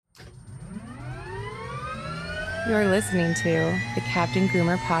You're listening to the Captain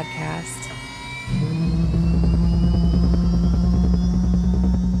Groomer Podcast.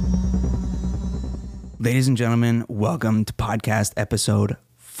 Ladies and gentlemen, welcome to podcast episode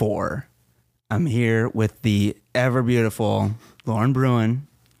 4. I'm here with the ever beautiful Lauren Bruin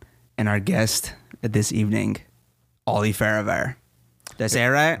and our guest this evening, Ollie Farivar. Did I say it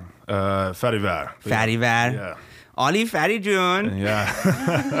right? Farivar. Farivar. Yeah. Ollie Fatty June.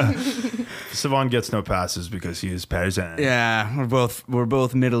 Yeah. Savon gets no passes because he is Parisian. Yeah, we're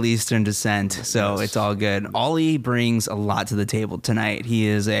both Middle Eastern descent, so Yes. It's all good. Ollie brings a lot to the table tonight. He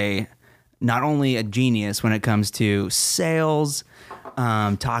is not only a genius when it comes to sales,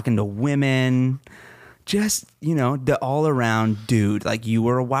 talking to women, just, the all-around dude. Like, you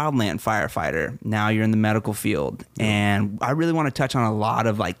were a wildland firefighter. Now you're in the medical field. Yeah. And I really want to touch on a lot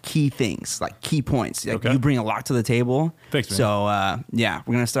of, key things, key points. Okay. You bring a lot to the table. Thanks, man. So,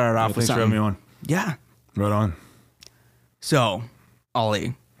 we're going to start it off with Thanks for something. having me on. Yeah. Right on. So,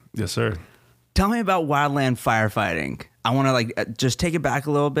 Ollie. Yes, sir. Tell me about wildland firefighting. I want to just take it back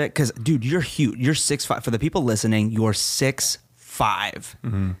a little bit because, dude, you're huge. You're 6'5". For the people listening, you're 6'5".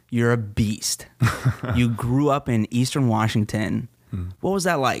 Mm-hmm. You're a beast. You grew up in Eastern Washington. What was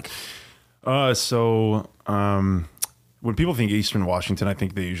that like? So when people think Eastern Washington, I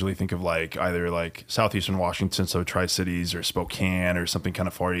think they usually think of either Southeastern Washington, so Tri-Cities or Spokane or something kind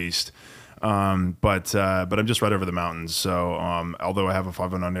of far east. But I'm just right over the mountains. So, although I have a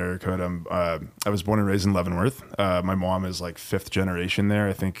 509 area code, I was born and raised in Leavenworth. My mom is fifth generation there,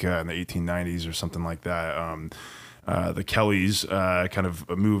 I think, in the 1890s or something like that. The Kellys, kind of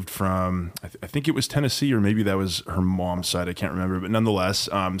moved from, I think it was Tennessee, or maybe that was her mom's side. I can't remember, but nonetheless,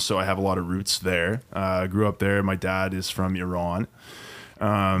 so I have a lot of roots there. Grew up there. My dad is from Iran.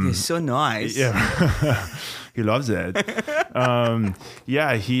 He's so nice. Yeah. He loves it.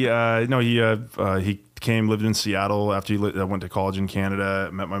 He came, lived in Seattle after he went to college in Canada,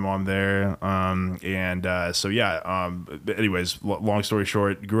 met my mom there. Anyways, long story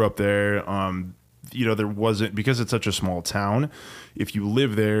short, grew up there. There wasn't, because it's such a small town, if you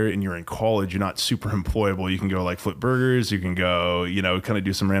live there and you're in college, you're not super employable. You can go flip burgers, you can go, kind of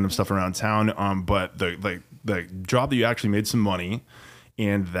do some random stuff around town. But the job that you actually made some money,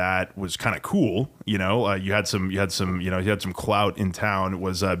 and that was kind of cool. You had some clout in town,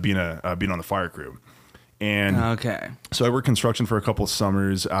 was being on the fire crew. And okay, so I worked construction for a couple of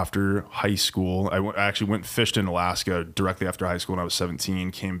summers after high school. I actually went and fished in Alaska directly after high school when I was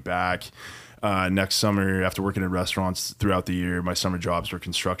 17, came back. Next summer, after working in restaurants throughout the year, my summer jobs were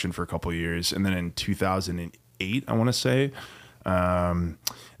construction for a couple of years. And then in 2008, I want to say,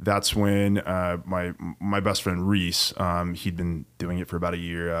 that's when my best friend Reese, he'd been doing it for about a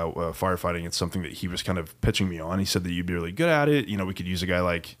year, firefighting. It's something that he was kind of pitching me on. He said that you'd be really good at it. We could use a guy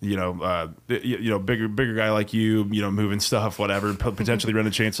bigger guy like you, moving stuff, whatever, potentially run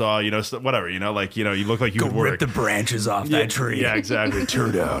a chainsaw, whatever, you look like you could work. Rip the branches off that tree. Yeah, exactly.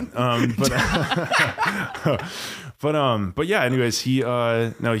 Tear down. But yeah, anyways, he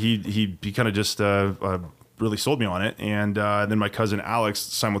kind of just, really sold me on it, and then my cousin Alex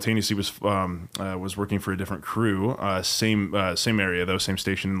simultaneously was working for a different crew, same area though, same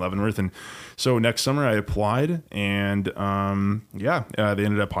station in Leavenworth, and so next summer I applied, and they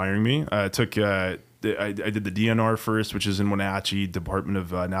ended up hiring me. I did the DNR first, which is in Wenatchee, Department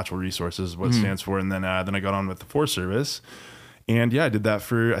of Natural Resources, what it stands for, and then I got on with the Forest Service. And I did that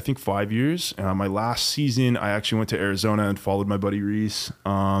for, I think, 5 years. My last season, I actually went to Arizona and followed my buddy Reese,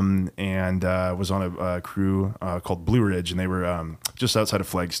 and was on a crew called Blue Ridge, and they were just outside of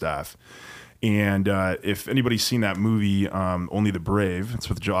Flagstaff. And if anybody's seen that movie, Only the Brave, it's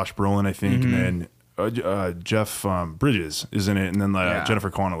with Josh Brolin, I think, and then Jeff Bridges is in it, and then Jennifer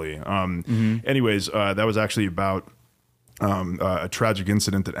Connelly. Anyways, that was actually about a tragic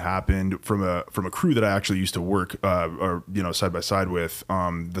incident that happened from a crew that I actually used to work side by side with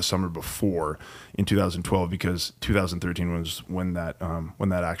the summer before in 2012, because 2013 was when that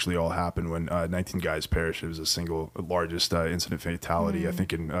actually all happened, when 19 guys perished. It was the single largest incident fatality I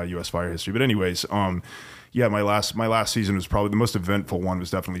think in U.S. fire history. But anyways, my last season was probably the most eventful one. Was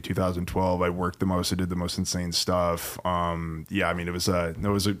definitely 2012. I worked the most. I did the most insane stuff. It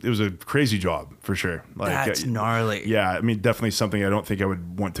was a crazy job for sure. That's gnarly. Yeah, definitely something I don't think I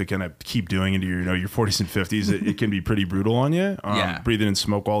would want to kind of keep doing into your 40s and 50s. It can be pretty brutal on you. Breathing in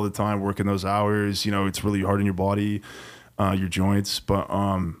smoke all the time, working those hours. It's really hard on your body, your joints, but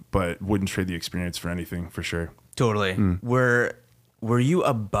wouldn't trade the experience for anything, for sure. Totally. Were you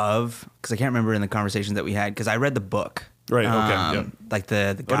above? Because I can't remember in the conversations that we had. Because I read the book. Right. Okay. Yeah. Like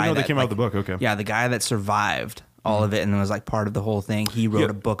the guy that came out of the book. Okay. Yeah, the guy that survived all of it and was part of the whole thing. He wrote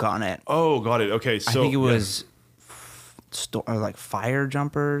a book on it. Oh, got it. Okay. So I think it was or like fire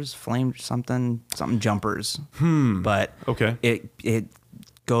jumpers, flame something jumpers. But Okay. it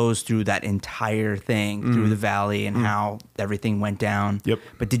goes through that entire thing through the valley and how everything went down. Yep.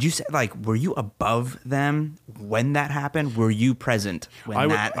 But did you say, like, were you above them when that happened? Were you present when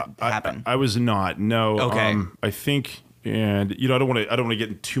that happened? I was not. No. Okay. I think, and I don't want to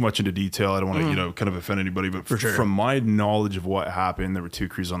get too much into detail. I don't want to kind of offend anybody, but sure. From my knowledge of what happened, there were 2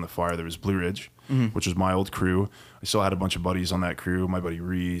 crews on the fire. There was Blue Ridge, which was my old crew. I still had a bunch of buddies on that crew. My buddy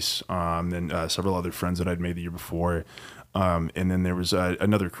Reese, then several other friends that I'd made the year before. And then there was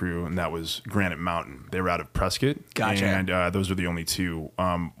another crew, and that was Granite Mountain. They were out of Prescott. Gotcha. And those were the only 2.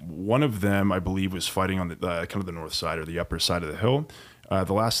 One of them, I believe, was fighting on the kind of the north side or the upper side of the hill.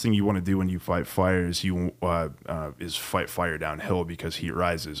 The last thing you want to do when you fight fire is fight fire downhill because heat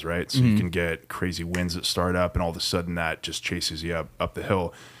rises, right? So you can get crazy winds that start up, and all of a sudden that just chases you up the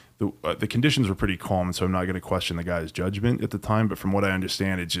hill. The conditions were pretty calm, so I'm not going to question the guy's judgment at the time. But from what I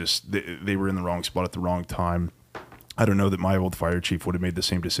understand, it just they were in the wrong spot at the wrong time. I don't know that my old fire chief would have made the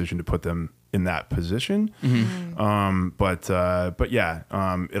same decision to put them in that position. But yeah,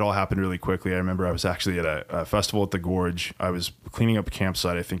 it all happened really quickly. I remember I was actually at a festival at the Gorge. I was cleaning up a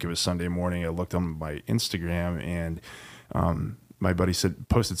campsite. I think it was Sunday morning. I looked on my Instagram, and my buddy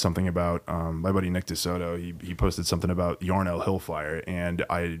posted something about my buddy Nick DeSoto. He posted something about Yarnell Hill fire, and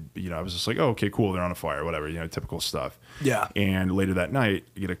I was just like, oh, okay, cool, they're on a fire, whatever, typical stuff. Yeah. And later that night,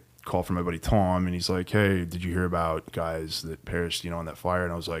 I get a call from my buddy Tom, and he's like, hey, did you hear about guys that perished in that fire?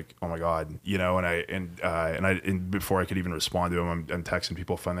 And I was like, oh my god, and before I could even respond to him, I'm texting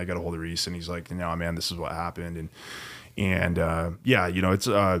people. Finally I got a hold of Reese, and he's like, no man, this is what happened. And yeah, it's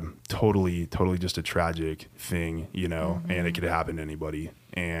totally just a tragic thing, and it could happen to anybody,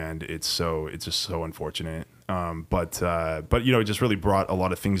 and it's just so unfortunate. But it just really brought a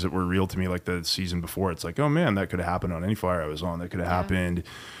lot of things that were real to me, like the season before. It's like, oh man, that could have happened on any fire I was on. That could have happened.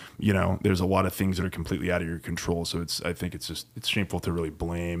 There's a lot of things that are completely out of your control. So I think it's shameful to really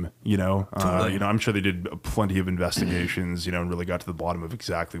blame, Totally. I'm sure they did plenty of investigations, and really got to the bottom of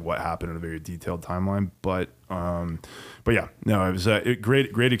exactly what happened in a very detailed timeline. But yeah, no, it was a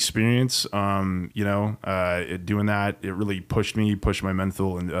great experience. Doing that, it really pushed my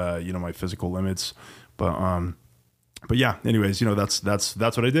mental and, my physical limits. But yeah, anyways, that's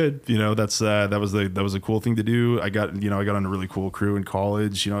what I did. That was a cool thing to do. I got on a really cool crew in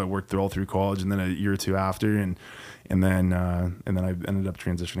college. I worked all through college, and then a year or 2 after, and then I ended up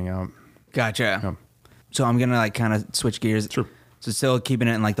transitioning out. Gotcha. Yeah. So I'm gonna kind of switch gears. Sure. So still keeping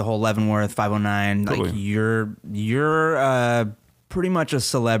it in the whole Leavenworth 509. Totally. Like you're pretty much a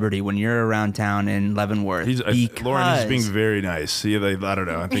celebrity when you're around town in Leavenworth. Lauren, he's being very nice. See, I don't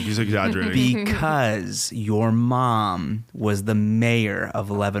know. I think he's exaggerating. Because your mom was the mayor of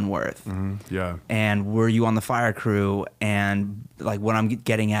Leavenworth. Yeah. And were you on the fire crew? And like what I'm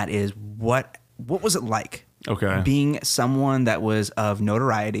getting at is what was it like? Okay. Being someone that was of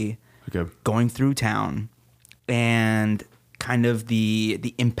notoriety, going through town, and kind of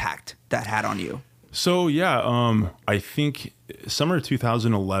the impact that had on you. So yeah, I think summer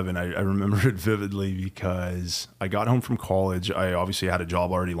 2011, I remember it vividly because I got home from college. I obviously had a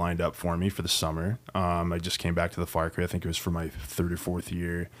job already lined up for me for the summer. I just came back to the fire crew. I think it was for my 3rd or 4th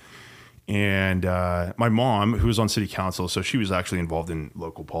year. And my mom, who was on city council, so she was actually involved in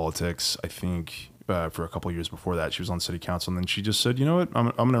local politics, I think, for a couple of years before that. She was on city council, and then she just said, you know what, I'm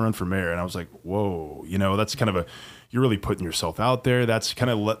going to run for mayor. And I was like, whoa, that's kind of you're really putting yourself out there. That's kind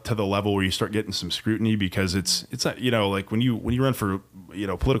of to the level where you start getting some scrutiny, because it's not, like when you run for,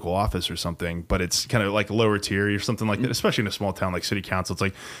 political office or something, but it's kind of like lower tier or something like that, especially in a small town like city council. It's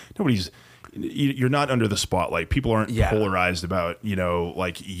like you're not under the spotlight. People aren't polarized about,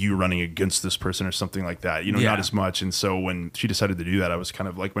 like you running against this person or something like that, not as much. And so when she decided to do that, I was kind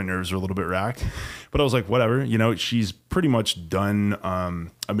of like, my nerves were a little bit racked, but I was like, whatever, she's pretty much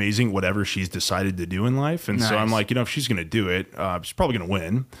done amazing whatever she's decided to do in life. And so I'm like, if she's going to do it, she's probably going to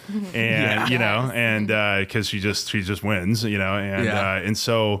win. And, and cause she just wins, and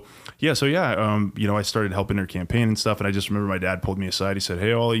so, I started helping her campaign and stuff. And I just remember my dad pulled me aside. He said,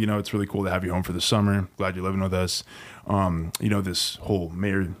 hey, Ollie, it's really cool to have you home for the summer. Glad you're living with us. This whole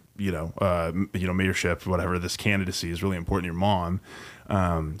mayor, mayorship, whatever, this candidacy is really important to your mom.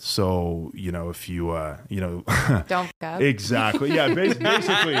 So, if you, don't fuck up. Exactly. Yeah.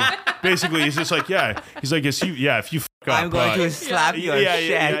 Basically, he's just like, he's like, if you fuck up, I'm going to slap your shit.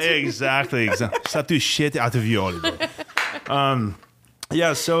 Yeah, exactly. Slap the shit out of you, Ollie.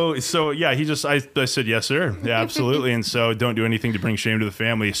 Yeah, so yeah, I said yes, sir. Yeah, absolutely. And so don't do anything to bring shame to the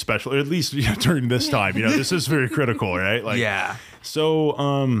family, especially, or at least during this time. This is very critical, right? Like, yeah.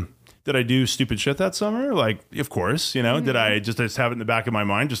 So Did I do stupid shit that summer? Like, of course, you know. Did I just have it in the back of my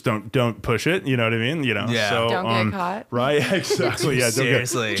mind? Just don't push it. You know what I mean? You know. Yeah. So, Don't get caught. Right. Exactly. Yeah.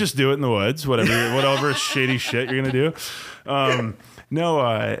 Seriously. Just do it in the woods. Whatever shady shit you're gonna do.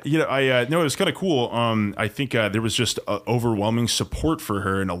 No, you know, no, it was kind of cool. I think there was just overwhelming support for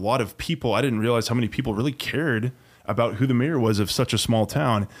her, and a lot of people. I didn't realize how many people really cared about who the mayor was of such a small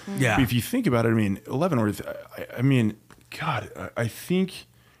town. Yeah. If you think about it, I mean, Leavenworth. I mean, God, I think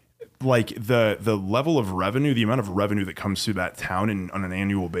like the level of revenue, the amount of revenue that comes through that town on an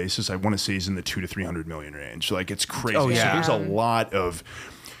annual basis, I want to say is in the 200 to 300 million range. Like it's crazy. Oh, yeah. So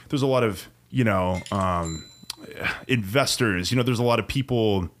there's a lot of, you know, investors, you know, there's a lot of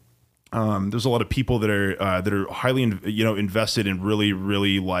people that are highly, invested in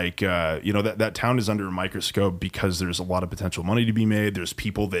really like, that town is under a microscope because there's a lot of potential money to be made. There's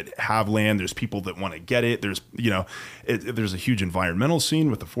people that have land. There's people that want to get it. There's, there's a huge environmental scene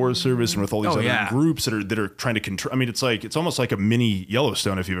with the Forest Service and with all these other groups that are trying to control. I mean, it's almost like a mini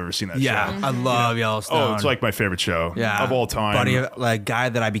Yellowstone if you've ever seen that show. I love Yellowstone. Oh, it's like my favorite show of all time. Buddy, like guy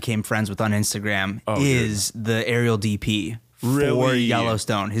that I became friends with on Instagram is the aerial DP. For Really?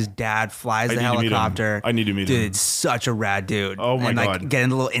 Yellowstone. His dad flies the helicopter. I need to meet him. Dude, it's such a rad dude. Oh my and God. like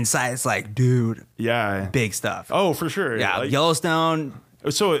getting a little insight, it's like, dude, Yeah. big stuff. Oh, for sure. Yeah, Like, Yellowstone.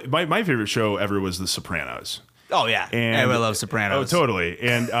 so my favorite show ever was The Sopranos. Oh yeah, And everyone loves Sopranos. Oh, totally.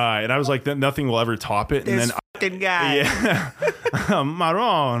 And I was like, nothing will ever top it. And This then fucking guy. yeah,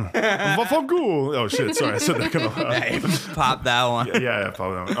 Maron, Vafagul. Oh shit, sorry, I said that kind of loud. Hey, pop that one. Yeah,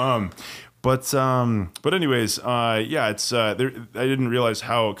 probably not. But anyways, it's there. I didn't realize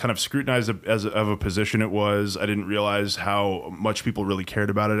how kind of scrutinized of a position it was. I didn't realize how much people really cared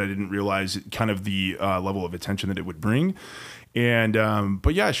about it. I didn't realize kind of the level of attention that it would bring. And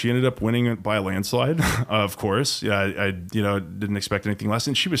but yeah, she ended up winning by a landslide. Of course, yeah, I didn't expect anything less.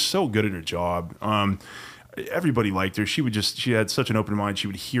 And she was so good at her job. Everybody liked her. She had such an open mind. She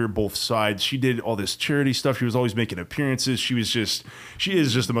would hear both sides. She did all this charity stuff. She was always making appearances. She is just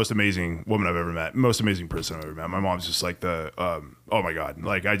the most amazing woman I've ever met. Most amazing person I've ever met. My mom's just like oh my God.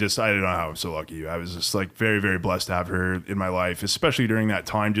 Like I don't know how I'm so lucky. I was just like very, very blessed to have her in my life, especially during that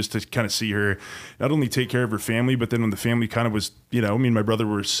time, just to kind of see her not only take care of her family, but then when the family kind of was, me and my brother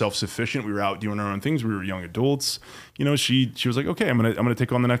were self-sufficient. We were out doing our own things. We were young adults. She was like, okay, I'm gonna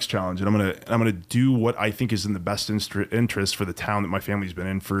take on the next challenge, and I'm gonna do what I think is in the best interest for the town that my family's been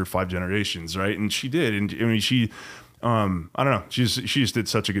in for 5 generations, right? And she did, and I mean, she don't know, she just did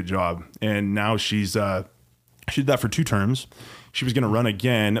such a good job, and now she did that for 2 terms. She was going to run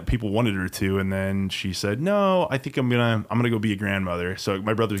again. People wanted her to, and then she said, "No, I think I'm gonna go be a grandmother." So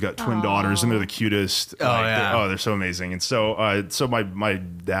my brother's got twin daughters, and they're the cutest. They're so amazing. And so my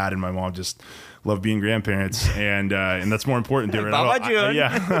dad and my mom just love being grandparents, and that's more important to her.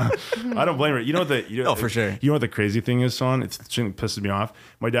 I don't blame her. You know what for sure. You know what the crazy thing is, son? It pisses me off.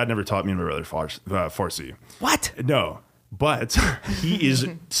 My dad never taught me and my brother Farsi. What? No. But he is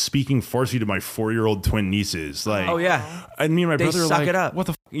speaking Farsi to my 4-year-old twin nieces. Like, Oh yeah. and me and my They brother are suck like, it up. what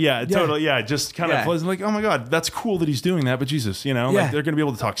the yeah, totally. Yeah, just kind Yeah. of like, oh my God, that's cool that he's doing that. But Jesus, like Yeah. they're going to be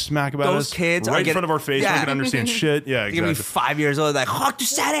able to talk smack about Those us kids are right in gonna- front of our face. Yeah. They're going to understand shit. Yeah, You're gonna be exactly. 5 years old, like, "Hawk, you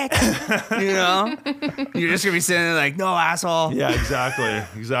said it." You're just gonna be sitting there like, "No, asshole." Yeah,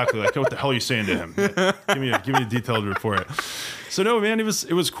 exactly. Like, what the hell are you saying to him? Give me a detailed report. So no, man, it was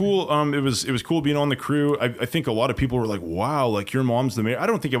cool. It was cool being on the crew. I think a lot of people were like, "Wow, like your mom's the mayor." I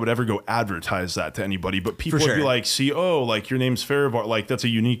don't think I would ever go advertise that to anybody, but people For would be sure. like, "See, oh, like your name's Farivar, like that's a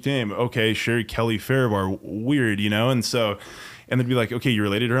unique name. Okay, Sherry Kelly Farivar, weird, And so, and they'd be like, "Okay, you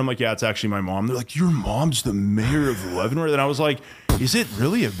related to her?" I'm like, "Yeah, it's actually my mom." They're like, "Your mom's the mayor of Leavenworth?" And I was like, "Is it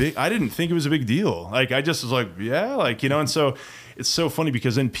really a big?" I didn't think it was a big deal. Like I just was like, "Yeah," like And so it's so funny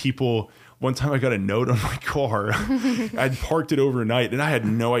because then people. One time I got a note on my car. I'd parked it overnight, and I had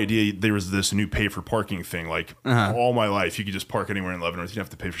no idea there was this new pay for parking thing. Like all my life, you could just park anywhere in Leavenworth. You don't have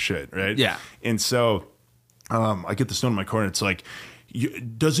to pay for shit, right? Yeah. And so I get this note in my car, and it's like,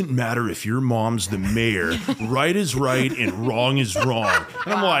 it doesn't matter if your mom's the mayor. Right is right and wrong is wrong.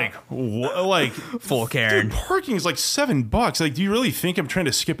 And I'm like, what? Like, Full Karen. dude, parking is like $7. Like, do you really think I'm trying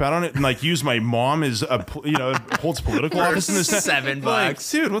to skip out on it and like use my mom as holds political office in this town? $7. Like,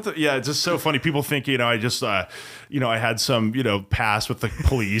 dude, what the? Yeah, it's just so funny. People think I just I had some pass with the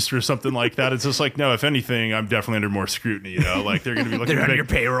police or something like that. It's just like, no. If anything, I'm definitely under more scrutiny. Like they're going to be looking. They're to on make, your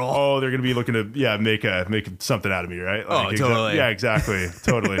payroll. Oh, they're going to be looking to make something out of me, right? Like, totally. Yeah, exactly.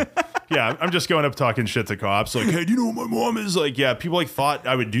 Totally. Yeah, I'm just going up talking shit to cops. Like, hey, do you know what my mom is? Like, yeah, people like thought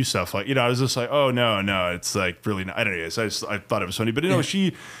I would do stuff like, I was just like, oh no, it's like really not. I don't know. I thought it was funny, but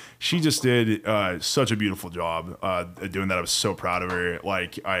she she just did such a beautiful job at doing that. I was so proud of her.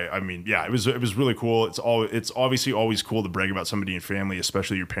 Like, I mean, yeah, it was really cool. It's obviously always cool to brag about somebody in family,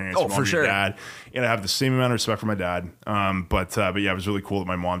 especially your parents, Oh, your mom, for or sure. your dad. And I have the same amount of respect for my dad. But yeah, it was really cool that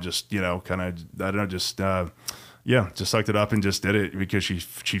my mom just, kind of, I don't know, just sucked it up and just did it because she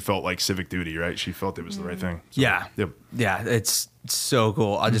felt like civic duty, right? She felt it was the right thing. So, Yeah. Yep. Yeah. It's so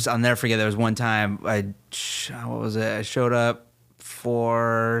cool. I'll never forget. There was one time what was it? I showed up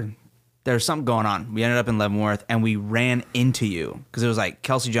there was something going on. We ended up in Leavenworth and we ran into you because it was like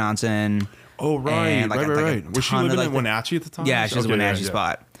Kelsey Johnson. Oh, right. And Right. Was she living in Wenatchee at the time? Yeah, she was in Okay, the Wenatchee yeah.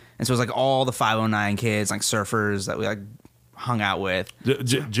 spot. And so it was like all the 509 kids, like surfers that we like hung out with.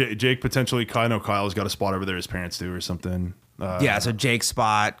 Jake potentially, I know Kyle's got a spot over there, his parents do or something. Yeah, so Jake's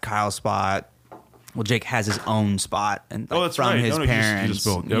spot, Kyle's spot. Well, Jake has his own spot, and like, that's from right. his No, parents. he just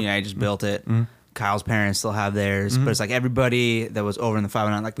built. Yep. Yeah, he just built it. Kyle's parents still have theirs, but it's like everybody that was over in the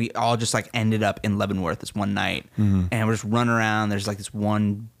 509, like we all just like ended up in Leavenworth this one night, and we're just running around. There's like this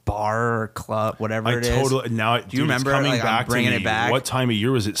one bar or club, whatever it is. Totally. Now, do you remember? Coming Like, I'm back bringing to me. it back. What time of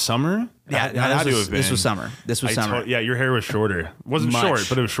year was it? Summer? Yeah, It had to have this been. was summer. This was summer. Yeah, your hair was shorter. It wasn't Much. short,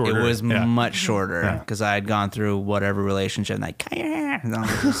 but it was shorter. It was yeah. much shorter Yeah. because I had gone through whatever relationship, and like, cut your hair. And I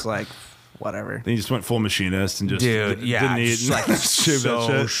was just like, whatever. Then you just went full machinist and just Dude, yeah, didn't just like shave that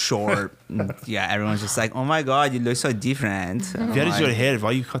so shit. short. Yeah, everyone's just like, "Oh my god, you look so different." I'm That is like, your hair.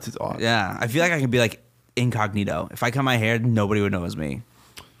 Why you cut it off? Yeah, I feel like I could be like incognito. If I cut my hair, nobody would know it was me.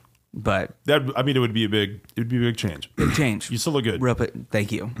 But It would be a big change. big change. You still look good. Real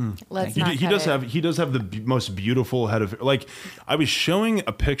thank you. Let's He, not he cut does it. have the most beautiful head of, like, I was showing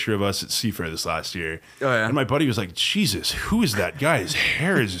a picture of us at Seafair this last year. Oh, yeah. And my buddy was like, Jesus, who is that guy? His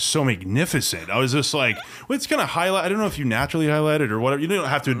hair is so magnificent. I was just like, well, it's kind of highlight. I don't know if you naturally highlight it or whatever. You don't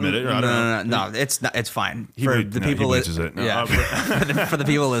have to admit it. Or I don't know. No, it's not. It's fine He for would- the no, he people. bleaches it. No, yeah, for the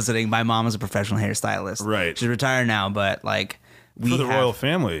people listening, my mom is a professional hairstylist. Right. She's retired now, but like we For the have- royal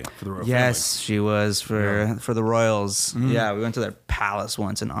family. For the royal Yes, she was for the Royals. Yeah, we went to their palace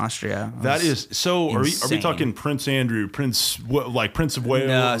once in Austria. It That was is so. Are we insane. talking Prince Andrew, Prince of Wales?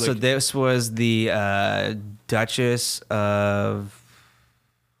 No, like, so this was the Duchess of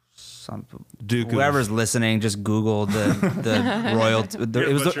some. Duke of- Whoever's listening, just Google the royal.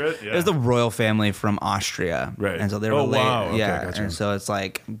 It was butcher it? it was the royal family from Austria, Right. And so they were Oh, late, wow. Okay, yeah. gotcha. And so it's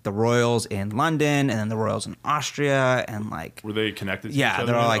like the royals in London, and then the royals in Austria, and like Were they connected? To each yeah, other?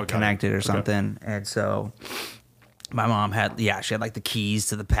 they're all like Okay. connected or Okay. something. And so my mom she had like the keys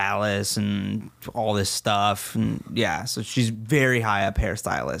to the palace and all this stuff. And yeah, so she's very high up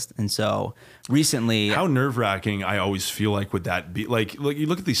hairstylist. And so recently, How nerve wracking I always feel like would that be? Like you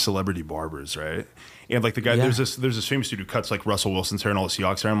look at these celebrity barbers, right? And like the guy, Yeah. there's this famous dude who cuts like Russell Wilson's hair and all the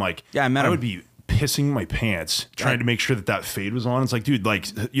Seahawks hair. I'm like, Yeah, I met him. would be pissing my pants trying to make sure that fade was on. It's like, dude, like,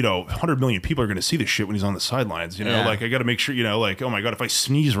 100 million people are going to see this shit when he's on the sidelines. Yeah. Like I got to make sure, like, oh my god, if I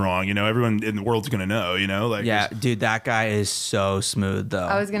sneeze wrong, everyone in the world's going to know. Like, yeah, dude, that guy is so smooth though.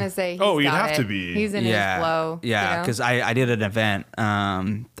 I was gonna say. Oh, he's you'd got have to it. be. He's in his flow. Yeah, because I did an event.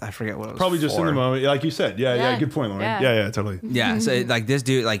 I forget what it was. probably just in the for. moment, like you said. Yeah, Yeah. good point, Lauren. Yeah. Yeah, totally. Yeah, so like this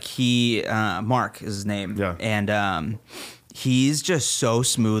dude, like he, Mark is his name. Yeah. And he's just so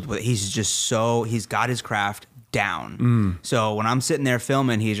smooth with it. He's got his craft down. So when I'm sitting there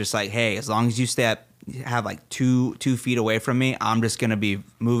filming, he's just like, hey, as long as you have like two feet away from me, I'm just gonna be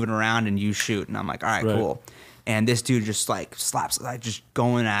moving around and you shoot. And I'm like, all right, Right. cool. And this dude just like slaps, like just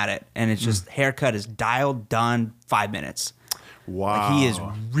going at it. And it's just haircut is dialed, done, 5 minutes. Wow. Like, he is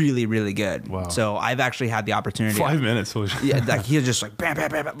really, really good. Wow. So I've actually had the opportunity. 5 minutes. Holy shit. Yeah, like he's just like bam, bam,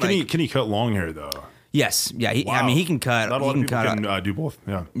 bam, bam. Like, Can he cut long hair though? yes, yeah. I Wow. mean, he can cut. Not a he lot can of people cut. can do both.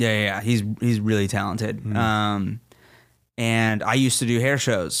 Yeah. Yeah. He's really talented. And I used to do hair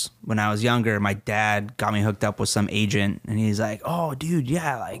shows when I was younger. My dad got me hooked up with some agent, and he's like, "Oh, dude,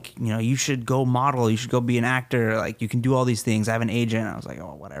 yeah, like you should go model. You should go be an actor. Like you can do all these things. I have an agent." I was like,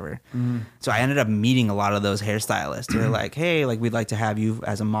 "Oh, whatever." So I ended up meeting a lot of those hairstylists. They're like, "Hey, like we'd like to have you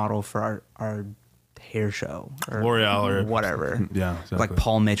as a model for our hair show or L'Oreal or whatever." Yeah, exactly. Like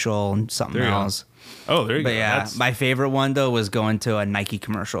Paul Mitchell and something There you go. else. Oh, there you But go. yeah, That's- my favorite one though was going to a Nike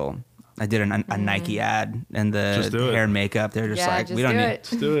commercial. I did a Nike ad, and Just the do it. hair and makeup. They're just Yeah, like, just we don't do need. it. Let's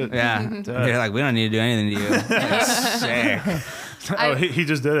do it. Yeah, they're like, we don't need to do anything to you. Like, sick. Oh, he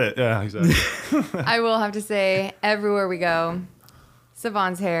just did it. Yeah, exactly. I will have to say, everywhere we go,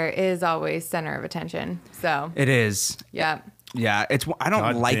 Savon's hair is always center of attention. So It is. yeah, Yeah, it's. I don't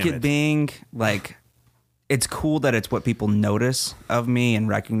God like damn it it. being like. it's cool that it's what people notice of me and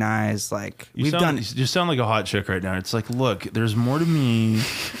recognize. Like You sound like a hot chick right now. It's like, look, there's more to me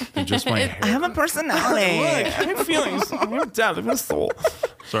than just my hair. I have a personality. Look, I have feelings. I have depth. I have a soul.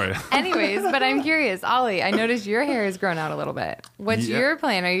 Sorry. Anyways, but I'm curious, Ollie, I noticed your hair has grown out a little bit. What's your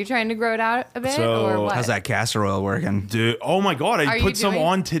plan? Are you trying to grow it out a bit or what? How's that castor oil working? Dude, oh my God, I put some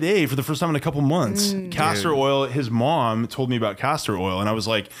on today for the first time in a couple months. Castor oil, his mom told me about castor oil, and I was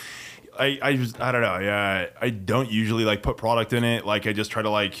like, I don't know. Yeah, I don't usually like put product in it. Like I just try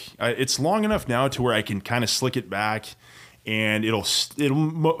to it's long enough now to where I can kind of slick it back, and it'll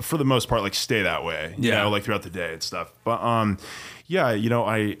for the most part like stay that way. You know, like throughout the day and stuff. But yeah, you know,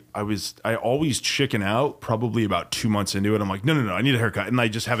 I always chicken out probably about 2 months into it. I'm like, no, I need a haircut. And I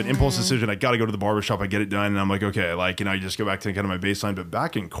just have an impulse decision. I got to go to the barbershop. I get it done. And I'm like, okay, like, you know, I just go back to kind of my baseline. But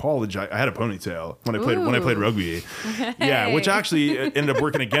back in college, I had a ponytail when I played rugby. Yeah, which actually ended up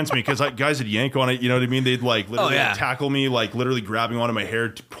working against me because guys would yank on it. You know what I mean? They'd like literally tackle me, like literally grabbing onto my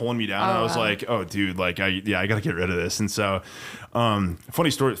hair, pulling me down. And I was like, oh, dude, like I got to get rid of this. And so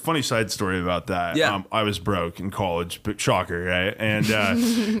funny side story about that. Yeah. I was broke in college, but shocker, right?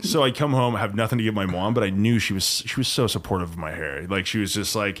 And so I come home, have nothing to give my mom, but I knew she was so supportive of my hair. Like she was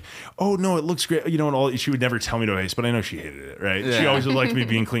just like, oh no, it looks great, you know, and all. She would never tell me to waste, but I know she hated it, right? Yeah. She always would like me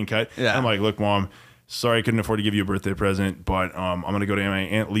being clean cut. Yeah. I'm like, look, Mom, sorry I couldn't afford to give you a birthday present, but I'm gonna go to my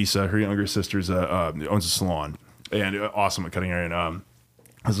Aunt Lisa. Her younger sister's owns a salon and awesome at cutting hair. And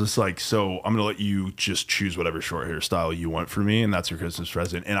I was just like, so I'm going to let you just choose whatever short hairstyle you want for me. And that's your Christmas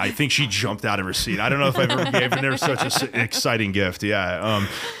present. And I think she jumped out of her seat. I don't know if I've ever given her such an exciting gift. Yeah.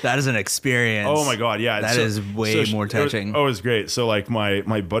 That is an experience. Oh my God. Yeah. That is way more touching. It was great. So like my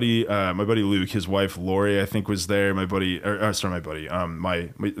buddy Luke, his wife, Lori, I think was there. My buddy,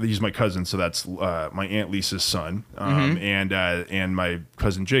 he's my cousin. So that's my Aunt Lisa's son. And my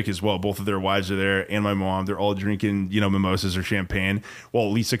cousin Jake as well. Both of their wives are there. And my mom, they're all drinking, you know, mimosas or champagne.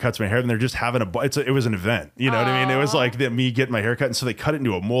 Well, Lisa cuts my hair, and they're just having it was an event. You know what I mean? It was like me getting my hair cut, and so they cut it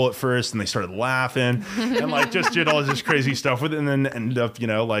into a mullet first, and they started laughing, and like just did all this crazy stuff with it, and then ended up, you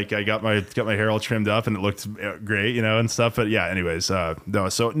know, like I got my hair all trimmed up, and it looked great, you know, and stuff. But yeah, anyways, but you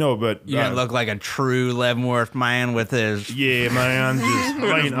didn't look like a true Leavenworth man with his man.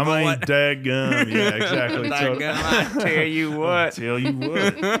 I'm like daggum. Yeah, exactly. I tell you what.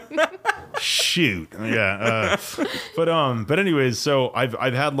 Shoot. Yeah. But anyways, so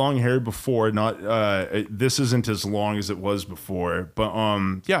I've had long hair before. Not this isn't as long as it was before. But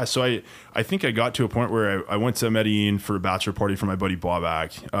yeah. So I think I got to a point where I went to Medellin for a bachelor party for my buddy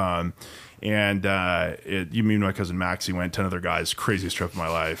Bobak. And you mean my cousin Maxie went, 10 other guys, craziest trip of my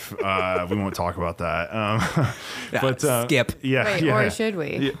life. We won't talk about that. But skip. Yeah. Wait, yeah. or should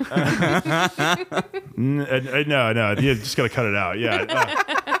we? No. You just got to cut it out.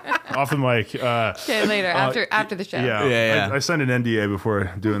 Yeah. Off the mic. Okay, later after the show. Yeah. I signed an NDA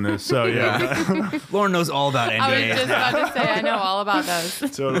before doing this, so yeah. Lauren knows all about NDAs. I was just about to say I know all about those.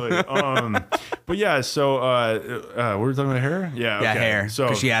 Totally. But yeah, so we were talking about hair. Yeah, okay. Hair. So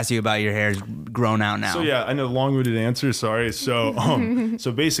because she asked you about your hair's grown out now. So yeah, I know long-winded answer. Sorry. So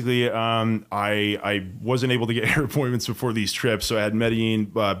so basically, I wasn't able to get hair appointments before these trips. So I had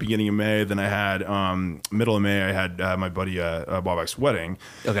Medellin beginning of May. Then I had middle of May. I had my buddy Bobak's wedding.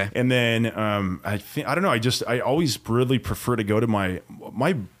 Okay. And then I don't know. I always really prefer to go to my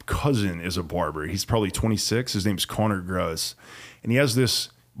cousin is a barber. He's probably 26. His name's Connor Gross, and he has this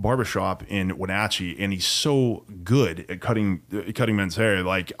barbershop in Wenatchee, and he's so good at cutting men's hair.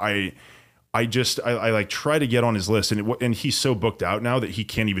 Like I like try to get on his list, and he's so booked out now that he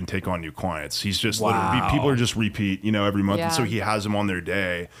can't even take on new clients. He's just literally, people are just repeat, you know, every month. Yeah. And so he has them on their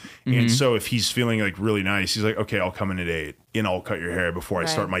day. Mm-hmm. And so if he's feeling like really nice, he's like, okay, I'll come in at 8 and I'll cut your hair before I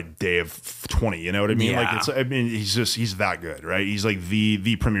start my day of 20. You know what I mean? Yeah. Like he's that good, right? He's like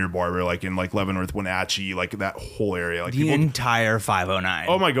the premier barber, like in like Leavenworth, Wenatchee, like that whole area, like the entire 509.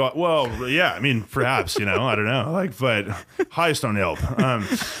 Oh my God. Well, yeah, I mean, perhaps, you know, I don't know, like, but highest on Yelp.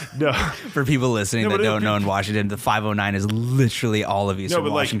 No. For people listening that don't know in Washington, the 509 is literally all of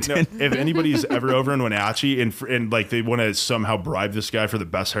Eastern Washington. Like, if anybody's ever over in Wenatchee and like they want to somehow bribe this guy for the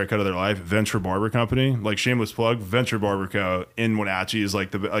best haircut of their life, Venture Barber Company, like shameless plug, Venture Barber Co. in Wenatchee is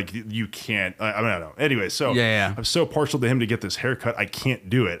like you can't. I mean, I don't know. Anyway, so I'm so partial to him to get this haircut. I can't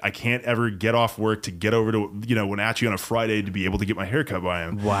do it. I can't ever get off work to get over to Wenatchee on a Friday to be able to get my haircut by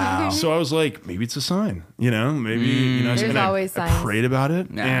him. Wow. So I was like, maybe it's a sign. You know, maybe There's always signs. I prayed about it,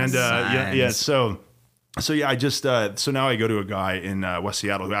 and So yeah, I just so now I go to a guy in West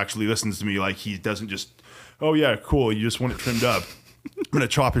Seattle who actually listens to me. Like he doesn't just, oh yeah, cool, you just want it trimmed up. going to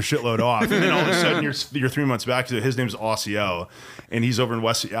chop his shitload off. And then all of a sudden you're 3 months back. His name's Ossiel, and he's over in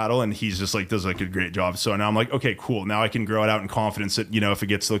West Seattle, and he's just like, does like a great job. So now I'm like, okay, cool. Now I can grow it out in confidence that, if it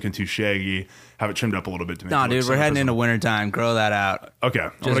gets looking too shaggy, have it trimmed up a little bit to make it look dude, we're heading into wintertime. Grow that out. Okay.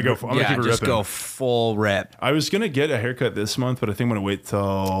 I'm going to keep it ripping. Just go full rip. I was going to get a haircut this month, but I think I'm going to wait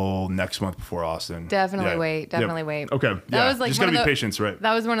till next month before Austin. Definitely wait. Okay. That was like just got to be patient, right?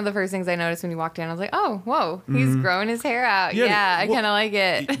 That was one of the first things I noticed when you walked in. I was like, oh, whoa, he's growing his hair out. Yeah, I kind of like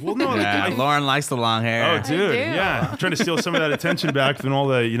it. Well, no, Lauren likes the long hair. Oh, dude, yeah. I'm trying to steal some of that attention back from all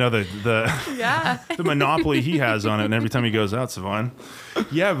the, the monopoly he has on it, and every time he goes out, Savon.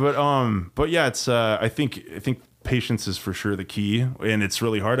 Yeah, but yeah, it's I think patience is for sure the key, and it's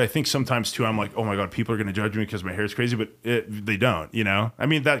really hard. I think sometimes too, I'm like, oh my god, people are going to judge me because my hair is crazy, but they don't. I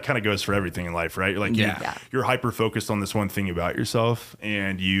mean, that kind of goes for everything in life, right? Like, you're hyper focused on this one thing about yourself,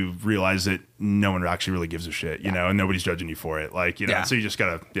 and you realize that no one actually really gives a shit, and nobody's judging you for it. Like, so you just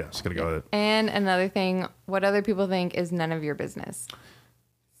gotta go with it. And another thing, what other people think is none of your business.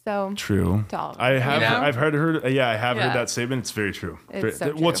 So true. I have heard that statement. It's very true. It's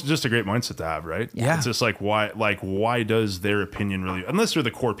so true. Well, it's just a great mindset to have, right? Yeah. It's just like why does their opinion really, unless they're the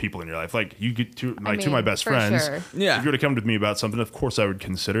core people in your life, like you get to my best friends. Sure. Yeah. If you were to come to me about something, of course I would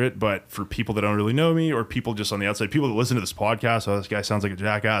consider it. But for people that don't really know me, or people just on the outside, people that listen to this podcast, oh, this guy sounds like a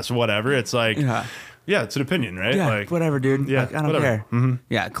jackass, or whatever. It's like, yeah, it's an opinion, right? Yeah, like, whatever, dude. Yeah, I don't care. Mm-hmm.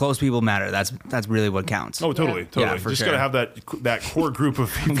 Yeah, close people matter. That's really what counts. Oh, totally. Yeah, for just sure. gotta have that core group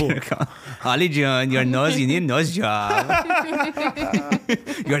of people. Ollie John, you need a nose job.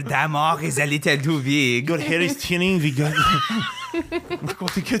 Your damage is a little too big. Your hair is thinning. We got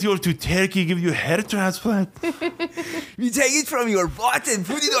to get you to Turkey, give you a hair transplant. We take it from your butt and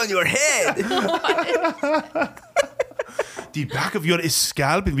put it on your head. The back of your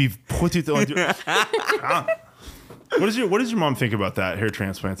scalp, and we've put it on your... What does your mom think about that, hair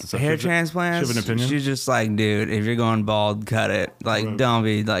transplants and stuff? Hair transplants? She have an opinion? She's just like, dude, if you're going bald, cut it. Like, don't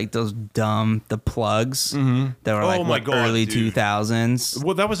be like those the plugs that were like early 2000s.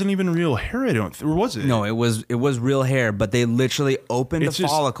 Well, that wasn't even real hair, I don't think. Or was it? No, it was real hair, but they literally opened the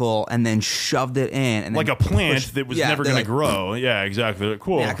follicle and then shoved it in. And like then a plant that was never going to grow. Yeah, exactly.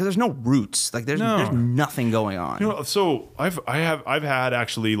 Cool. Yeah, because there's no roots. Like, there's nothing going on. So I've had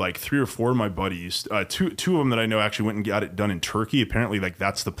actually like 3 or 4 of my buddies, two of them that I know actually went and got it done in Turkey. Apparently, like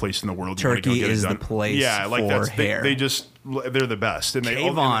that's the place in the world. Turkey is the place. Yeah, like for hair. They're the best. And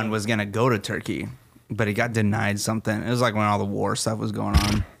Kayvon was gonna go to Turkey, but he got denied something. It was like when all the war stuff was going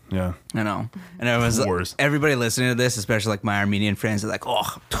on. Yeah, I know. And it was Wars. Everybody listening to this, especially like my Armenian friends, are like,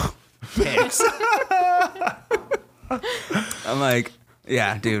 oh, pigs. I'm like,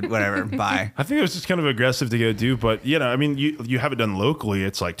 yeah, dude, whatever. Bye. I think it was just kind of aggressive to go do, but I mean, you have it done locally,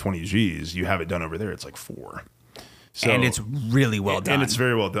 it's like 20 G's. You have it done over there, it's like 4. So, and it's really well done. And it's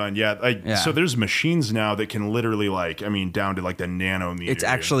very well done. Yeah. So there's machines now that can literally down to like the nanometer. It's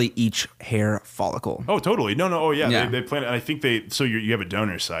actually each hair follicle. Oh, totally. No. Oh, yeah. They plan it. I think you have a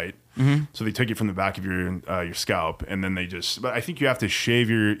donor site. Mm-hmm. So they take it from the back of your scalp, and then but I think you have to shave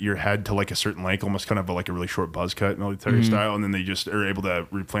your head to like a certain length, almost kind of like a really short buzz cut, military style, and then they just are able to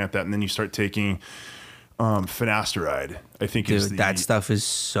replant that, and then you start taking finasteride. I think that stuff is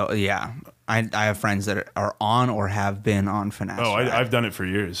so I have friends that are on or have been on finasteride. Oh, I've done it for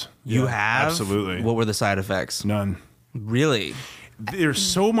years. You have? Absolutely. What were the side effects? None. Really? There's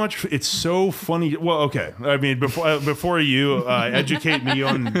so much. It's so funny. Well, okay. I mean, before you educate me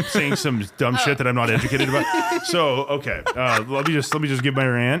on saying some dumb shit that I'm not educated about. So, okay. Let me just give my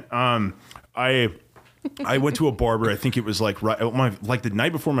rant. I went to a barber. I think it was like the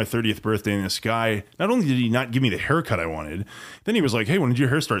night before my 30th birthday, and this guy, not only did he not give me the haircut I wanted, then he was like, "Hey, when did your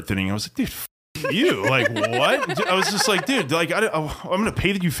hair start thinning?" I was like, "Dude, you like what?" I was just like, "Dude, like I'm gonna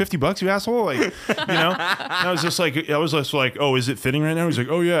pay you $50, you asshole!" Like, And I was just like, "Oh, is it thinning right now?" He's like,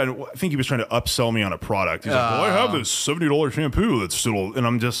 "Oh yeah." And I think he was trying to upsell me on a product. He's like, "Well, I have this $70 shampoo that's still," and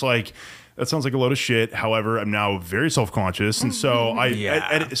I'm just like, that sounds like a load of shit. However, I'm now very self-conscious, and so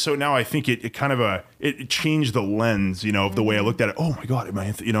so now I think it kind of it changed the lens, of the way I looked at it. Oh my god, am I?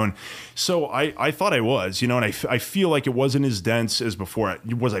 And so I thought I was, and I feel like it wasn't as dense as before.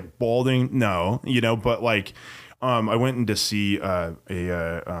 Was I balding? No, but like I went in to see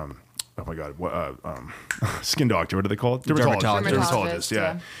oh my God, what skin doctor? What do they call it? Dermatologist,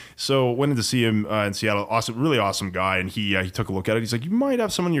 Yeah. So went in to see him in Seattle. Awesome, really awesome guy. And he took a look at it. He's like, you might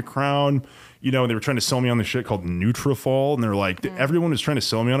have some on your crown. You know, and they were trying to sell me on this shit called Nutrafol, and they're like, everyone was trying to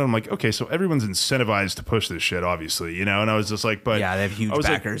sell me on it. I'm like, okay, so everyone's incentivized to push this shit, obviously, you know. And I was just like, but yeah, they have huge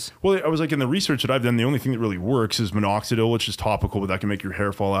backers. I was like, in the research that I've done, the only thing that really works is minoxidil, which is topical, but that can make your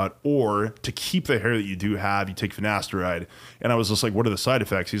hair fall out. Or to keep the hair that you do have, you take finasteride. And I was just like, what are the side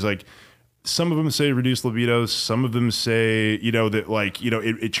effects? He's like, some of them say reduced libido. Some of them say, you know, that like, you know,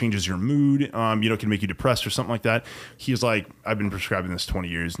 it changes your mood, you know, it can make you depressed or something like that. He's like, I've been prescribing this 20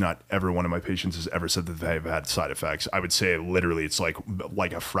 years. Not ever one of my patients has ever said that they have had side effects. I would say literally it's like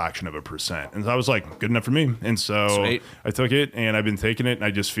a fraction of a %. And so I was like, good enough for me. And so Sweet. I took it and I've been taking it. And I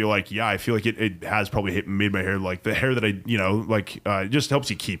just feel like, I feel like it has probably made my hair like the hair that I, you know, like it just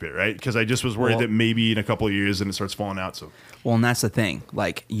helps you keep it, right? Because I just was worried that maybe in a couple of years and it starts falling out. So. Well, and that's the thing.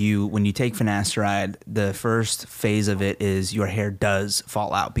 Like when you take finasteride, the first phase of it is your hair does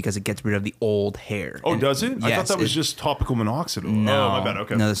fall out because it gets rid of the old hair. Oh, does it? Yes, I thought that was just topical minoxidil. No, oh, my bad.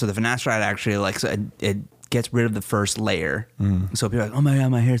 Okay. No, so the finasteride actually it gets rid of the first layer. So people are like, oh my God,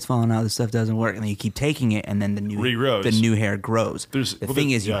 my hair's falling out. This stuff doesn't work. And then you keep taking it, and then the new hair grows. The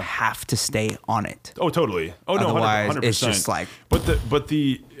thing is, you have to stay on it. Oh, totally. Oh no, otherwise 100%. It's just like. But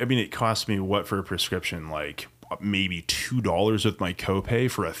I mean, it cost me what for a prescription, like maybe $2 with my copay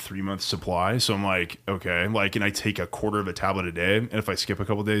for a 3-month supply. So I'm like, okay, like, and I take a quarter of a tablet a day. And if I skip a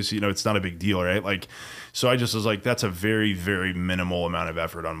couple of days, you know, it's not a big deal, right? Like, so I just was like, that's a very, very minimal amount of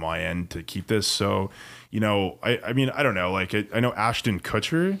effort on my end to keep this. So, you know, I mean, I don't know. Like, I know Ashton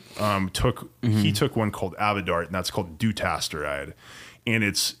Kutcher he took one called Avodart, and that's called dutasteride. And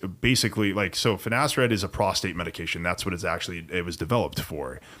it's basically like, so finasteride is a prostate medication. That's what it was developed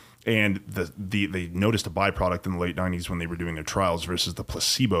for. And they noticed a byproduct in the late 90s when they were doing their trials versus the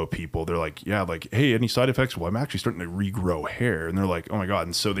placebo people. They're like, yeah, like, hey, any side effects? Well, I'm actually starting to regrow hair. And they're like, oh my God.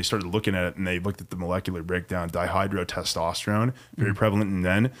 And so they started looking at it, and they looked at the molecular breakdown. Dihydrotestosterone, very prevalent in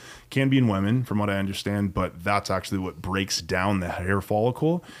men, can be in women from what I understand, but that's actually what breaks down the hair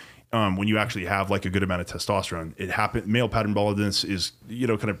follicle. When you actually have like a good amount of testosterone, male pattern baldness is, you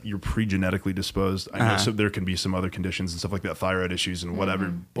know, kind of, you're pre-genetically disposed. I know so there can be some other conditions and stuff like that, thyroid issues and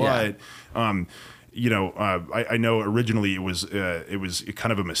whatever, but, you know, I know originally it was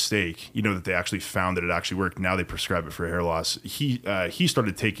kind of a mistake, you know, that they actually found that it actually worked. Now they prescribe it for hair loss. He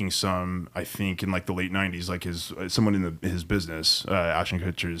started taking some, I think, in like the late 90s, like someone in his business, Ashton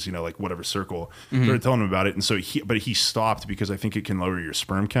Kutcher's, you know, like whatever circle, started telling him about it. And so he stopped because I think it can lower your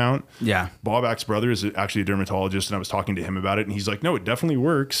sperm count. Yeah. Bob Axe brother is actually a dermatologist, and I was talking to him about it, and he's like, no, it definitely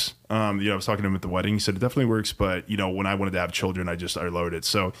works. You know, I was talking to him at the wedding. He said it definitely works, but you know, when I wanted to have children, I lowered it.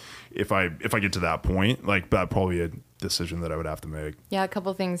 So if I get to that point, like, that'd probably be a decision that I would have to make. Yeah, a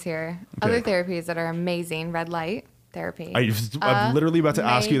couple things here. Okay. Other therapies that are amazing: red light therapy. I'm literally about to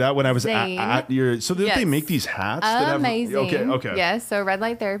ask you that when I was at your. So they make these hats that amazing. Have, okay. Yes, so red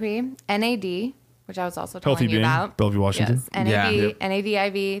light therapy, NAD, which I was also telling Healthy you being, about. Bellevue, Washington. Yes, NAD,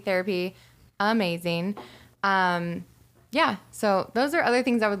 IV therapy, amazing. Yeah, so those are other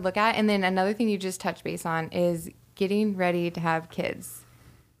things I would look at. And then another thing you just touched base on is getting ready to have kids.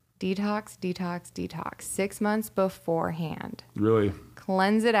 Detox. 6 months beforehand. Really?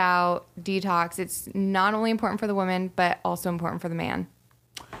 Cleanse it out, detox. It's not only important for the woman, but also important for the man.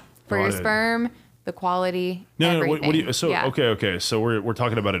 For your sperm, the quality, everything. What do you, so, yeah. Okay. So we're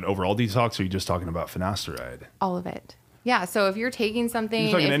talking about an overall detox, or are you just talking about finasteride? All of it. Yeah, so if you're taking something...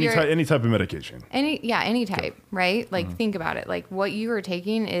 You're talking any type of medication. Any type, right? Like, think about it. Like, what you are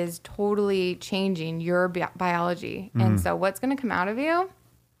taking is totally changing your biology. And so what's going to come out of you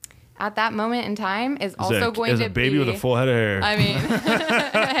at that moment in time is also going to be... As a baby with a full head of hair. I mean,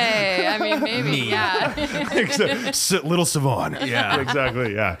 hey, I mean, maybe, yeah. Little Savon. Yeah.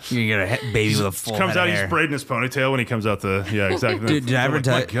 Exactly, yeah. You get a baby with a full head of hair. Comes out, he's braiding his ponytail when he comes out the... Yeah, exactly. Did I ever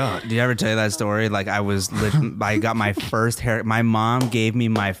tell you that story? Like, I got my first hair... My mom gave me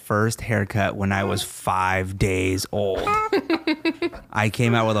my first haircut when I was 5 days old. I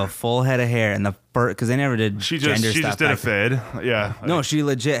came out with a full head of hair, and because they never did she just did a fade. Yeah. No, she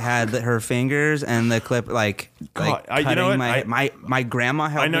legit had her fingers and the clip cutting you know my grandma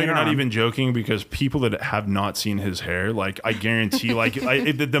helped me. I know you're not even joking, because people that have not seen his hair, like, I guarantee,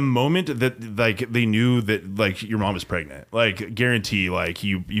 the moment that like they knew that like your mom was pregnant, like, guarantee like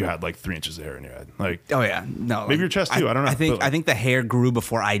you had like 3 inches of hair in your head. Like, oh yeah, no, maybe your chest too. I don't know. I think the hair grew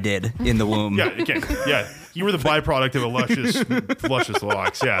before I did in the womb. Yeah, okay. Yeah. You were the byproduct of a luscious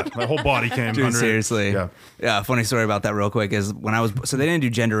locks. Yeah, my whole body came. Dude, under seriously. It. Yeah. Funny story about that real quick is when I was, so they didn't do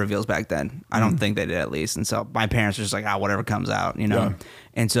gender reveals back then. I don't think they did, at least. And so my parents were just like, whatever comes out, you know? Yeah.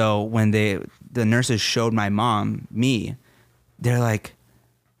 And so when the nurses showed my mom me, they're like,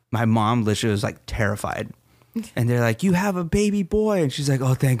 my mom literally was like terrified. And they're like, you have a baby boy. And she's like,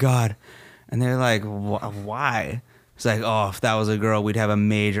 oh, thank God. And they're like, why? It's like, oh, if that was a girl, we'd have a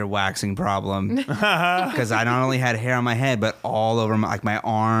major waxing problem. Because I not only had hair on my head, but all over my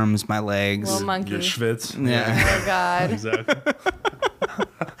arms, my legs. Little monkey. Your schwitz. Yeah. Oh, God. Exactly.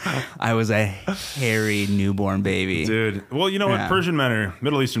 I was a hairy newborn baby. Dude. Well, you know what?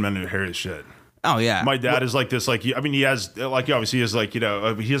 Middle Eastern men are hairy as shit. Oh, yeah. My dad is like this, like, I mean, he has, like, obviously he has, like, you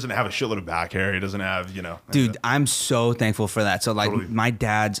know, he doesn't have a shitload of back hair. He doesn't have, you know. Dude, I'm so thankful for that. So, like, Totally. my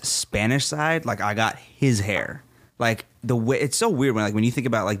dad's Spanish side, like, I got his hair. Like, the way, it's so weird when you think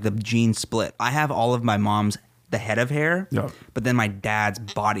about, like, the gene split. I have all of my mom's, the head of hair, but then my dad's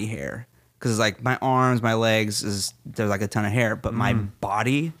body hair. Because, like, my arms, my legs, there's, like, a ton of hair. But my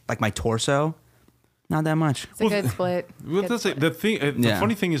body, like, my torso, not that much. It's a good split. Well, Good split. the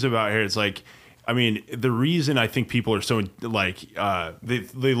funny thing is about hair, it's like, I mean, the reason I think people are so like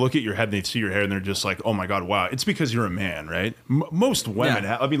they look at your head and they see your hair and they're just like, oh my God, wow! It's because you're a man, right? Most women,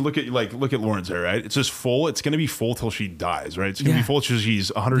 I mean, look at Lauren's hair, right? It's just full. It's going to be full till she dies, right? It's going to be full till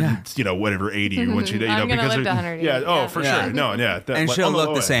she's 100, you know, whatever 80 when she, you know, I'm gonna because live to 100. yeah, oh for sure, no, yeah, And she'll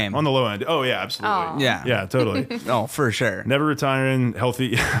look the same on the low end. Oh yeah, absolutely. Aw. Yeah. Totally. Oh, for sure. Never retiring,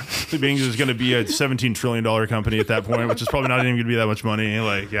 healthy beings is going to be a $17 trillion company at that point, which is probably not even going to be that much money.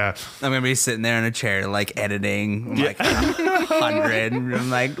 Like, yeah, I'm going to be sitting there in a chair, like, editing, like, 100. I'm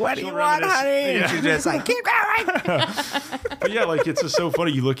like, what do you want, honey? And she's just like, keep going. But yeah, like, it's just so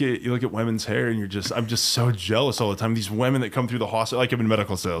funny. You look at women's hair, and I'm just so jealous all the time. These women that come through the hospital, like I'm in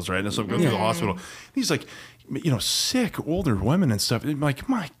medical sales, right? And so I'm going through the hospital. These like, you know, sick older women and stuff. I'm like,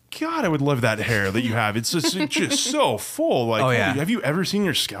 my God, I would love that hair that you have. It's just so full. Like, have you ever seen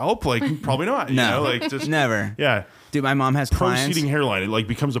your scalp? Like, probably not. You know? Like, just never. Yeah. Dude, my mom has clients. Proceeding hairline, it like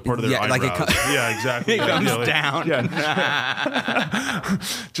becomes a part of their eyebrows. Like yeah, exactly. It comes down. Yeah.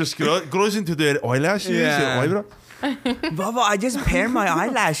 Just grows into their eyelashes. Yeah. Eyebrow. Baba, I just pared my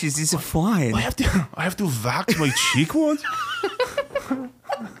eyelashes. It's fine. I have to wax my cheekbones.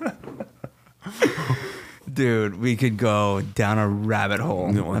 Dude, we could go down a rabbit hole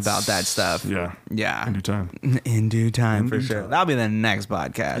about that stuff. Yeah. Yeah. In due time. In due time, for sure. That'll be the next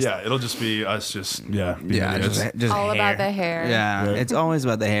podcast. Yeah, it'll just be us just, just all hair. about the hair. Yeah, it's always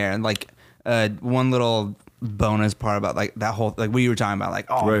about the hair. And, like, one little bonus part about, like, that whole, like, what you were talking about, like,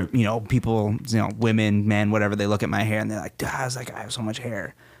 you know, people, you know, women, men, whatever, they look at my hair and they're like, I was like, I have so much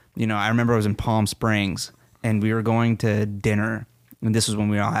hair. You know, I remember I was in Palm Springs and we were going to dinner, and this was when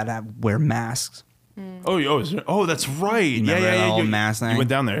we all had to wear masks. Oh, that's right. Yeah. Mask thing. You went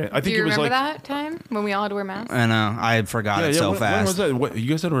down there. I think Do you it was remember like that time when we all had to wear masks? I know. I forgot it so when fast. was that? What, you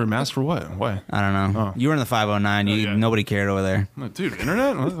guys had to wear a mask for what? Why? I don't know. Oh. You were in the 509. Nobody cared over there. Oh, dude,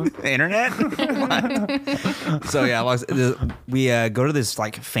 internet? Internet? So yeah, we go to this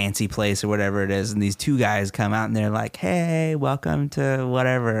like fancy place or whatever it is, and these two guys come out and they're like, "Hey, welcome to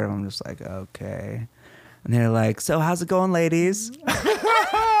whatever." I'm just like, "Okay," and they're like, "So how's it going, ladies?"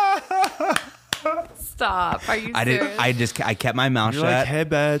 Stop. Are you serious? I kept my mouth You're shut. like, hey,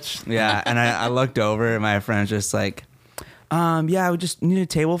 bitch. Yeah, and I looked over and my friend's just like, yeah, we just need a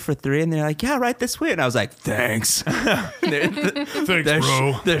table for 3. And they're like, yeah, right this way. And I was like, thanks. Thanks,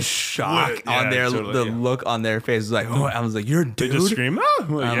 bro. The shock on their, totally, the look on their face was like, oh, I was like, you're a dude. They just scream, oh.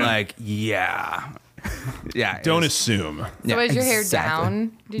 Well, I'm like, yeah. Yeah. Don't assume. So was your hair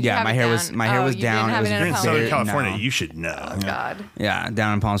down? Did you have my it hair down? was You down. didn't have It it was in In a Southern pony? California, No. you should know. Oh, God. Yeah,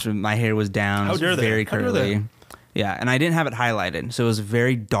 down in Palm Springs, my hair was down. How It dare was they? very How dare they? curly. Yeah, and I didn't have it highlighted, so it was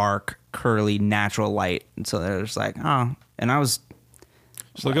very dark, curly, natural light. And so they're just like, oh, and I was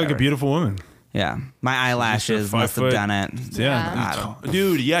Just look like a beautiful woman. Yeah, my eyelashes must have done it. Yeah.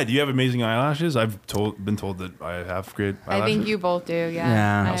 Dude, yeah. Do you have amazing eyelashes? I've been told that I have great eyelashes. I think you both do,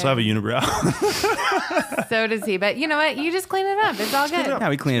 yeah. Yeah. I also have a unibrow. So does he. But you know what? You just clean it up. It's all good. Yeah,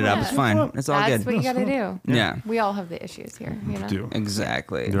 we clean it up. It's fine. It's all That's good. what you got to do. Yeah, We all have the issues here, you know? Do.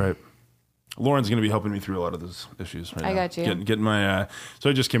 exactly. You're right. Lauren's going to be helping me through a lot of those issues right now. I got you. Getting my, so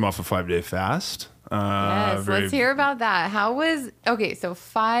I just came off a 5-day fast. Yes, let's hear about that. Okay, so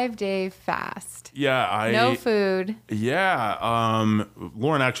 5-day fast. Yeah, no food. Yeah,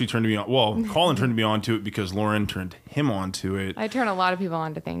 Lauren actually turned me on. Well, Colin turned me on to it because Lauren turned him on to it. I turn a lot of people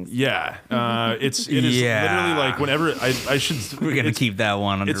onto things. Yeah, it is literally like whenever I should. We're gonna keep that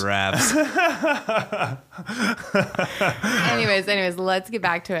one under wraps. Anyways, let's get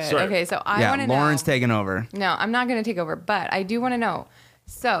back to it. Sorry. Okay, so I want to know. Lauren's taking over. No, I'm not going to take over, but I do want to know.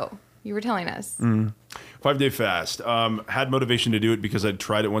 So you were telling us. 5-day fast. Had motivation to do it because I'd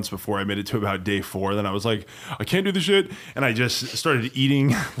tried it once before. I made it to about day 4. Then I was like, I can't do this shit. And I just started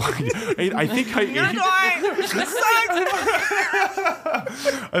eating. I think I ate.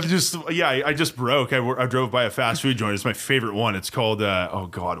 I just broke. I drove by a fast food joint. It's my favorite one. It's called, oh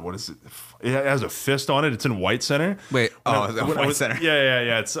God, what is it? It has a fist on it. It's in White Center. Wait, White Center.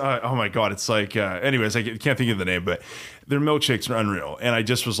 Yeah. It's, oh my God. It's like, anyways, I can't think of the name, but their milkshakes are unreal. And I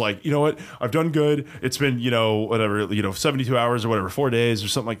just was like, you know what? I've done good. It's been, 72 hours or whatever, 4 days or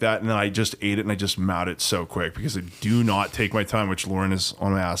something like that. And then I just ate it and I just mowed it so quick because I do not take my time, which Lauren is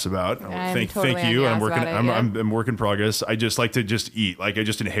on my ass about. Thank you. I'm work in progress. I just like to just eat. Like I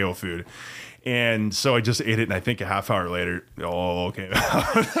just inhale food. And so I just ate it, and I think a half hour later, okay.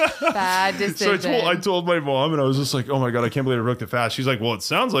 Bad decision. So I told my mom, and I was just like, "Oh my God, I can't believe I broke the fast." She's like, "Well, it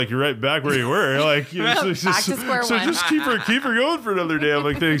sounds like you're right back where you were." Like, back to square one. Just keep her going for another day. I'm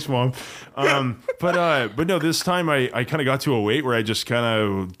like, "Thanks, Mom." But no, this time I kind of got to a weight where I just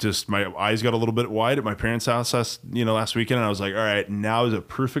my eyes got a little bit wide at my parents' house last weekend, and I was like, "All right, now is a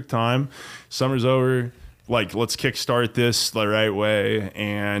perfect time. Summer's over." Like, let's kickstart this the right way.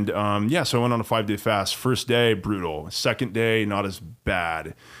 And so I went on a 5-day fast. First day, brutal. Second day, not as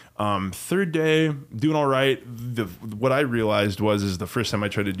bad. Third day, doing all right. What I realized is the first time I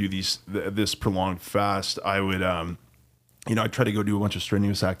tried to do this prolonged fast, I would I'd try to go do a bunch of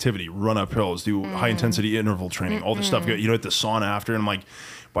strenuous activity, run up hills, do high intensity interval training, all this stuff. At the sauna after, and I'm like,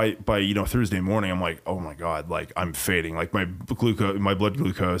 by Thursday morning, I'm like, oh my God, like I'm fading. Like my blood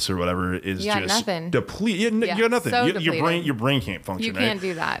glucose or whatever is just depleted. You got nothing. So your brain can't function. You can't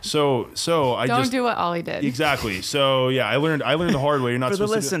do that. So I don't do what Ollie did. Exactly. So yeah, I learned the hard way. You're not for the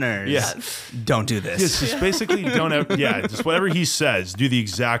supposed listeners. To don't do this. Yes, just basically don't have. Yeah, just whatever he says, do the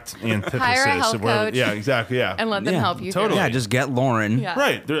exact antithesis. Hire a health coach. Yeah, exactly. Yeah, and let them help you. Totally. Yeah, just get Lauren. Yeah.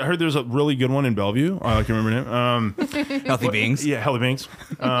 Right. I heard there's a really good one in Bellevue. I can remember her name. Healthy Beings. Yeah, Healthy Beings.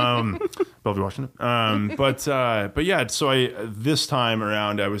 Bellevue, Washington. But yeah, so this time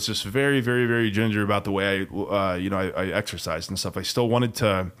around, I was just very, very, very ginger about the way I exercised and stuff. I still wanted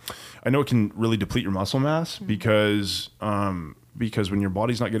to. I know it can really deplete your muscle mass because when your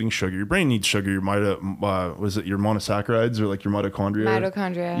body's not getting sugar, your brain needs sugar. Your your monosaccharides or like your mitochondria?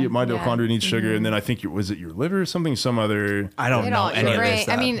 Mitochondria needs sugar, and then I think was it your liver or something? Some other. I don't know any of this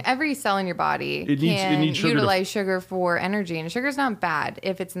stuff. I mean, every cell in your body can utilize sugar for energy, and sugar's not bad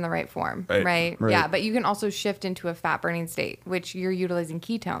if it's in the right form, right? Yeah, but you can also shift into a fat burning state, which you're utilizing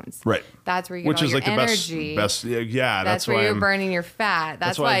ketones. Right. That's where you get all your energy. Best. Yeah, that's where you're burning your fat.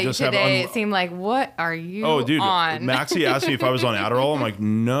 That's why today it seemed like, what are you on? Maxie asked me if I was on Adderall. I'm like,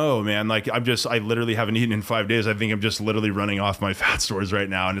 no, man. Like I literally haven't eaten in 5 days. I think I'm just literally running off my fat stores right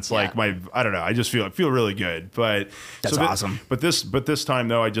now, and it's like I don't know. I just feel really good. But that's awesome. But this time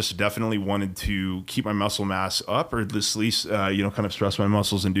though, I just definitely wanted to keep my muscle mass up, or at least kind of stress my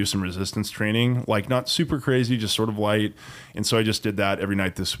muscles and do some resistance training. Like not super crazy, just sort of light. And so I just did that every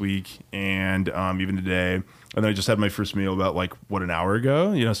night this week, and even today. And then I just had my first meal about an hour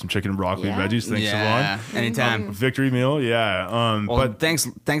ago. Some chicken and broccoli and veggies. Thanks, Savon. Anytime. Victory meal. Yeah. But thanks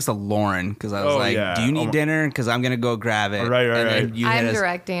to Lauren, because I was do you need dinner? Because I'm gonna go grab it. Right. I'm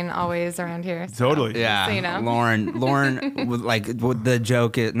directing always around here. So, totally. Yeah. So you know. Lauren with the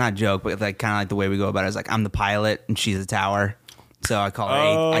joke is not joke, but like kind of like the way we go about it is like I'm the pilot and she's a tower. So I call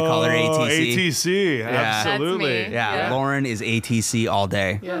her ATC. ATC, yeah. absolutely. That's me. Yeah, Lauren is ATC all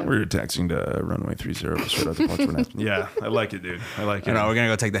day. Yeah. We're taxiing to runway 30 straight out to Park. Yeah, I like it, dude. I like it. We're gonna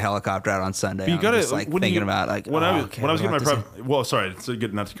go take the helicopter out on Sunday. But you got to thinking about like when I was getting my private. Well, sorry, it's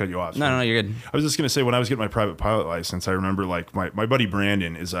good not to cut you off. No, you're good. I was just gonna say when I was getting my private pilot license, I remember like my buddy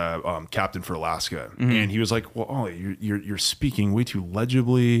Brandon is a captain for Alaska, and he was like, "Well, Ollie, you're speaking way too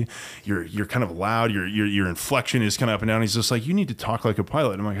legibly. You're kind of loud. Your inflection is kind of up and down." He's just like, "You need to talk like a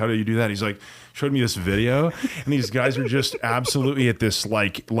pilot." I'm like, how do you do that? He's like, showed me this video, and these guys are just absolutely at this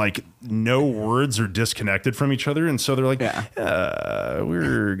like no words are disconnected from each other, and so they're like,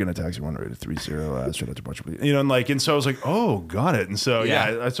 we're gonna taxi one right at 30 straight out to Portugal, and so I was like, oh, got it. And so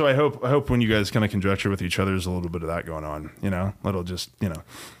so I hope when you guys kind of conjecture with each other, there's a little bit of that going on, little just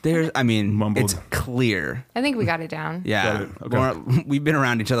mumbled. It's clear. I think we got it down. Yeah, okay. We've been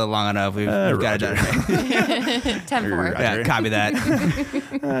around each other long enough. We've got it down. 10-4. Yeah, copy that.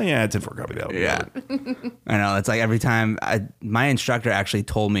 10-4, copy that. Yeah, I know. It's like every time my instructor actually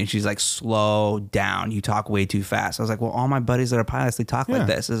told me, she's like, slow down. You talk way too fast. I was like, well, all my buddies that are pilots, they talk like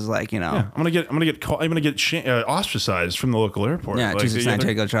this. This is like, I'm gonna get ostracized from the local airport. Yeah, 269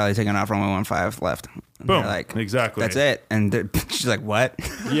 Tango Charlie taking off runway 15 left. And boom. Like, exactly. That's it. And she's like, what?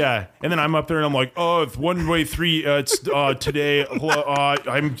 Yeah. And then I'm up there and I'm like, oh, it's one-way 3. It's today.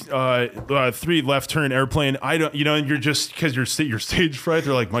 I'm 3 left turn airplane. I don't, and you're just because you're stage fright.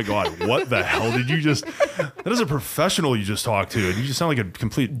 They're like, my God, what the hell did you just? That is a professional you just talked to, and you just sound like a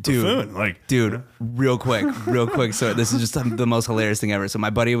complete buffoon. Like, dude, real quick. So this is just the most hilarious thing ever. So my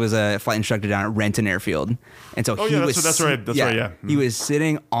buddy was a flight instructor down at Renton Airfield, and so that's right. Yeah. He was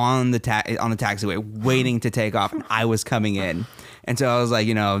sitting on the taxiway waiting to take off, and I was coming in. And so I was like,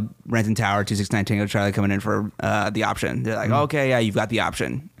 Renton Tower, 269 Tango Charlie coming in for the option. They're like, okay, yeah, you've got the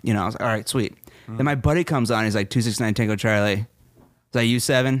option. I was like, all right, sweet. Then my buddy comes on. He's like, 269 Tango Charlie. Is that you,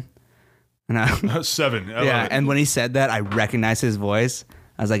 7? And I, 7. Yeah, and when he said that, I recognized his voice.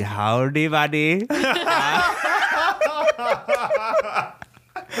 I was like, howdy, buddy.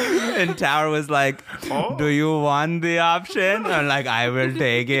 And Tower was like, do you want the option? I'm like, I will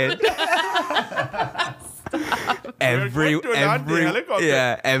take it.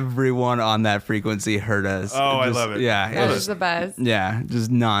 Everyone on that frequency heard us. Oh, I love it. Yeah, that was the best. Yeah,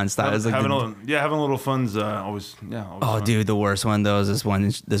 just nonstop. It was like having a little fun's always. Yeah. Always fun. Dude, the worst one though is this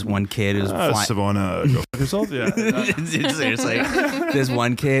one kid who's flying. Savannah, go fuck yourself. Yeah. Seriously, this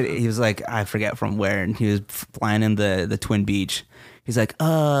one kid, he was like, I forget from where, and he was flying in the Twin Beach. He's like,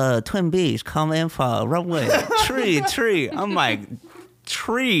 Twin Beach, come in for runway tree. I'm like,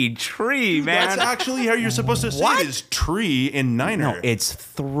 tree, man. That's actually how you're supposed to say it, is tree in Niner. No, it's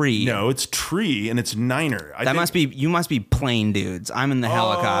 3. No, it's tree and it's Niner. You must be plane dudes. I'm in the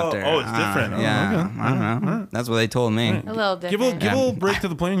helicopter. Oh, it's different. Yeah, Okay. I don't know. That's what they told me. A little different. Give a little break to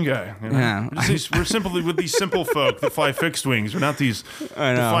the plane guy. Yeah. We're simply with these simple folk that fly fixed wings. We're not these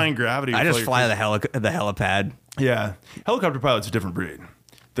defying gravity. I just fly the helipad. Yeah. Helicopter pilot's a different breed.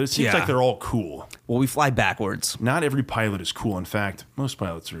 It seems like they're all cool. Well, we fly backwards. Not every pilot is cool. In fact, most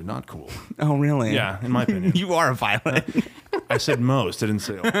pilots are not cool. Oh, really? Yeah, in my opinion. You are a pilot. I said most. I didn't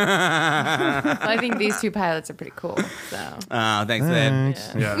say all. Well, I think these 2 pilots are pretty cool. So. Oh, thanks, babe.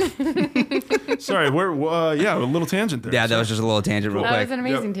 Yeah. Sorry, we're a little tangent there. Yeah, that was just a little tangent real quick. That was an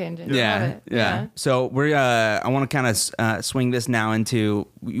amazing tangent. Yeah. So we're I want to kind of swing this now into,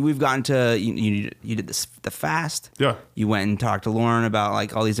 we've gotten to, you did the fast. Yeah. You went and talked to Lauren about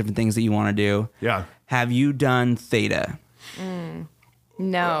like all these different things that you want to do. Yeah. Have you done theta?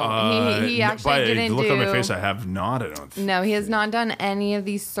 No, he actually didn't do. Look on my face, I have not. I don't think. No, he has not done any of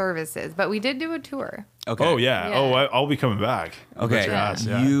these services, but we did do a tour. Okay. Oh yeah. I'll be coming back. Okay.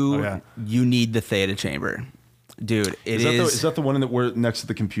 You need the theta chamber, dude. Is that the one that we're next to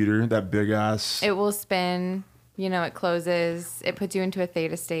the computer? That big ass. It will spin. It closes. It puts you into a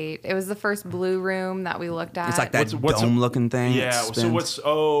theta state. It was the first blue room that we looked at. It's like that dome-looking thing. Yeah.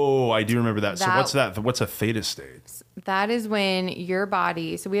 So I do remember that. So what's that? What's a theta state? That is when your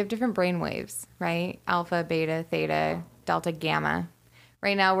body. So we have different brain waves, right? Alpha, beta, theta, delta, gamma.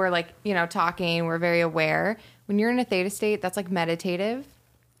 Right now we're like, talking. We're very aware. When you're in a theta state, that's like meditative.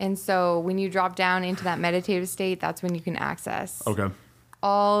 And so when you drop down into that meditative state, that's when you can access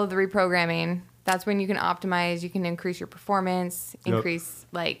all the reprogramming. That's when you can optimize, you can increase your performance, increase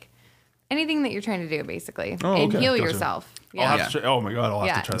like anything that you're trying to do basically, and heal yourself. Yeah. Oh my God, I'll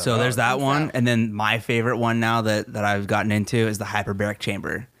have to try that. So there's that one. And then my favorite one now that I've gotten into is the hyperbaric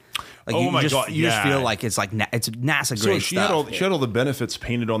chamber. Like you just feel like it's NASA grade stuff. She had all the benefits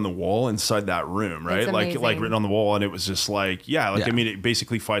painted on the wall inside that room, right? Like written on the wall, and it was just like, I mean, it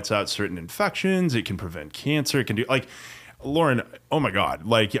basically fights out certain infections. It can prevent cancer. It can do like. Lauren, oh my God!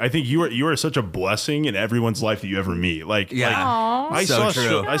 Like I think you are such a blessing in everyone's life that you ever meet. I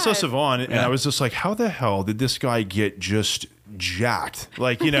saw Savon, and I was just like, how the hell did this guy get just jacked.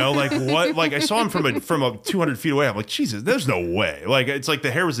 Like, you know, like what? Like I saw him from a 200 feet away. I'm like, Jesus, there's no way. Like it's like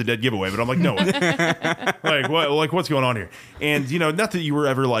the hair was a dead giveaway, but I'm like, no way. Like what? Like what's going on here? And you know, not that you were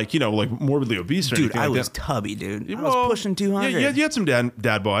ever like, you know, like morbidly obese or Dude, anything. I like was that. tubby, dude. I Well, was pushing 200. Yeah, you had some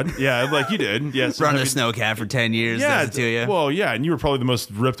dad bod. Yeah, like you did. Yes, Running a snowcat for 10 years. yeah, Does it to you? well, yeah, and you were probably the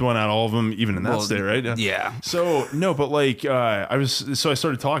most ripped one out of all of them, even in that state, right? Yeah. So no, but like I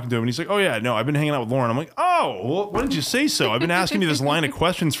started talking to him, and he's like, "Oh yeah, no, I've been hanging out with Lauren." I'm like, "Oh, well, why didn't you say so? I've been asking you this line of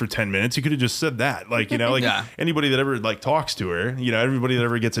questions for 10 minutes. You could have just said that." Like, you know, like Yeah. anybody that ever like talks to her, you know, everybody that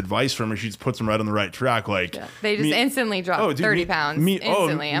ever gets advice from her, she just puts them right on the right track. Like They just instantly drop 30 pounds.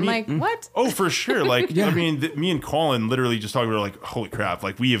 Instantly. I'm like, what? Oh, for sure. Like, I mean, me and Colin literally just talking about like, holy crap.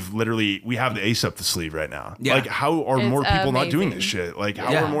 Like we have the ace up the sleeve right now. Yeah. Like how are more people not doing amazing. this shit? Like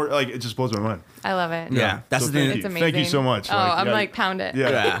how Yeah. are more, like it just blows my mind. I love it. Yeah. That's So the thing. thank It's you. amazing. Thank you so much. Oh, I'm yeah. like, pound it. Yeah,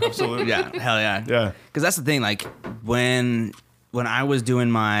 Yeah. absolutely. Yeah, hell yeah. Yeah. Because that's the thing. Like when I was doing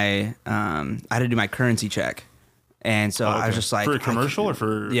my, I had to do my currency check, and so I was just like for a commercial or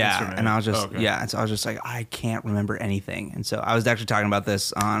for yeah, Instagram? and I was just Oh, okay. yeah, and so I was just like I can't remember anything, and so I was actually talking about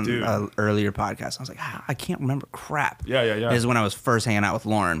this on Dude. an earlier podcast. I was like, I can't remember crap. Yeah. This is when I was first hanging out with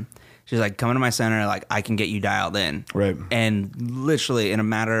Lauren. She's like, come into my center, like I can get you dialed in. Right. And literally in a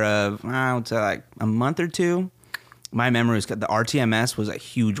matter of I would say like a month or two, my memory was the RTMS was a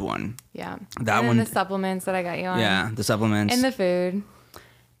huge one. Yeah. That and one- then the supplements that I got you on. Yeah, the supplements And the food.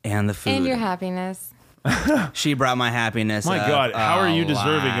 and food. And your happiness. She brought my happiness. My up God, how are you a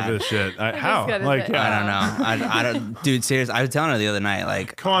deserving lot. of this shit? How? gotta Like, say- I don't know. I don't, dude. Seriously, I was telling her the other night,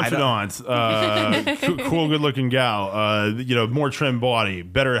 like confidant, cool, good-looking gal. You know, more trim body,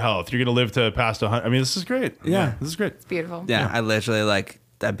 better health. You're gonna live to past 100. I mean, this is great. Yeah. This is great. It's beautiful. Yeah, I literally like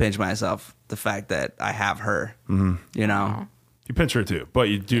I pinch myself the fact that I have her. Mm-hmm. You know, You pinch her too, but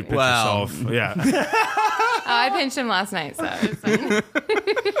you do pinch Well. yourself. Yeah, Oh, I pinched him last night, so it's fine.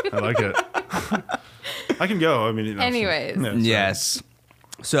 I like it. I can go. I mean, you know, Anyways. so- yes.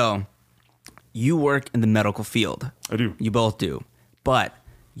 So you work in the medical field. I do. You both do, but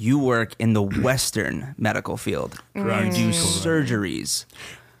you work in the Western medical field. Correct. You do surgeries.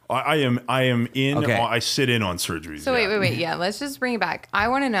 I am in. Okay. I sit in on surgeries. So yeah. wait. Yeah, let's just bring it back. I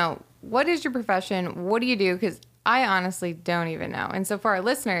want to know, what is your profession? What do you do? Because I honestly don't even know. And so for our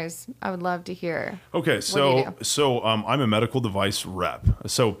listeners, I would love to hear. Okay, do you so I'm a medical device rep.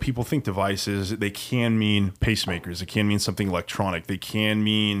 So people think devices, they can mean pacemakers, it can mean something electronic, they can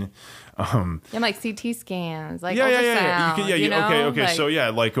mean And like CT scans, like yeah. ultrasound. You can, you know? okay. Like, So yeah,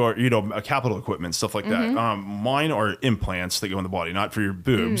 like or you know, capital equipment, stuff like that. Mine are implants that go in the body, not for your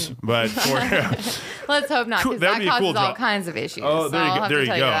boobs, but for let's hope not, Cool, because that'd that be a causes cool all job. kinds of issues. Oh, there So you I'll go. have There to you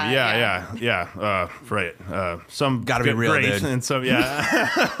tell go. that, Yeah. Right. Some Gotta be real, great, dude. and some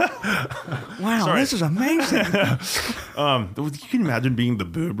Wow, Sorry. this is amazing. You can imagine being the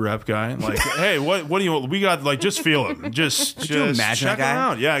boob rep guy. Like, hey, what do you? We got like just feel him. Just you imagine check that him guy?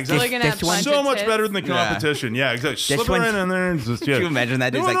 out. Yeah, exactly. Looking at This one- So bunch of much tits. better than the competition. Yeah, exactly. Slip one's- right in there. And just, yeah. Can you imagine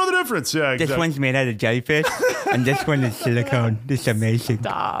that? You It's won't like, know the difference. Yeah, exactly. this one's made out of jellyfish, and this one is silicone. This is amazing.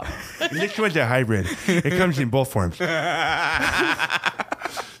 Stop. This one's a hybrid. It comes in both forms.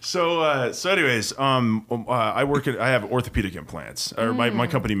 So anyways, I have orthopedic implants. Or my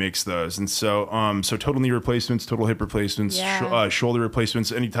company makes those, and so total knee replacements, total hip replacements, Yeah. shoulder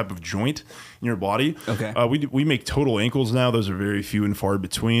replacements, any type of joint in your body. Okay. We make total ankles now. Those are very few and far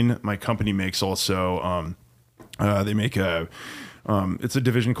between. My company makes also. They make it's a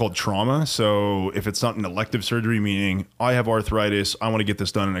division called trauma. So if it's not an elective surgery, meaning I have arthritis, I want to get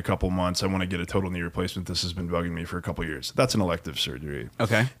this done in a couple months, I want to get a total knee replacement. This has been bugging me for a couple years. That's an elective surgery.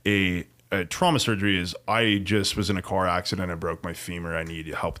 Okay. A trauma surgery is I just was in a car accident and broke my femur. I need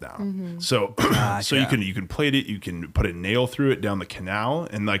help now. So so you can plate it. You can put a nail through it down the canal,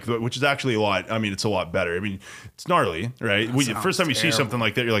 and like which is actually a lot. I mean, it's a lot better. I mean, it's gnarly, right? First time you see something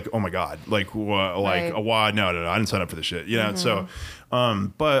like that, you're like, oh my god, like Right. no, I didn't sign up for this shit. You know, so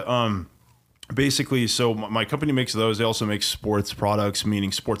basically, so my company makes those. They also make sports products,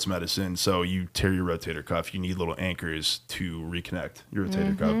 meaning sports medicine. So you tear your rotator cuff, you need little anchors to reconnect your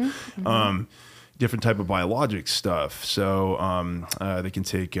rotator cuff. Different type of biologic stuff. So they can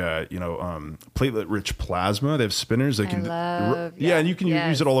take platelet-rich plasma. They have spinners. They can and you can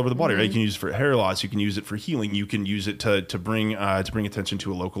use it all over the body. Right? You can use it for hair loss. You can use it for healing. You can use it to bring attention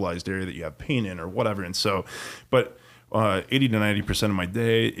to a localized area that you have pain in or whatever. And so, but 80 to 90% of my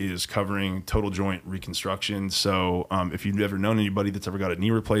day is covering total joint reconstruction. So if you've ever known anybody that's ever got a knee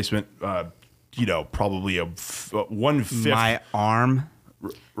replacement, probably a 1/5. My arm.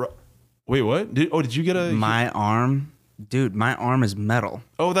 Wait, what? Did you get a? My arm Dude, my arm is metal.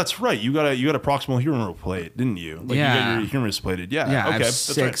 Oh, that's right. You got a proximal humeral plate, didn't you? Like Yeah. You got your humerus plated. Yeah. Yeah, Okay. I have That's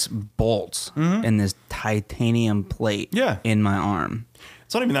 6 right. bolts in this titanium plate in my arm.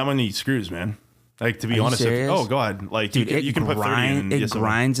 It's not even that many screws, man. Like, to be honest. Serious? God. Like, Dude, you can put 30 in. It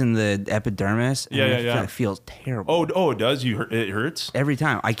grinds in the epidermis. And it feels terrible. Oh, it does? It hurts? Every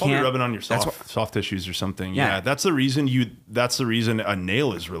time. I Probably can't. rubbing on your soft tissues or something. Yeah. That's the reason a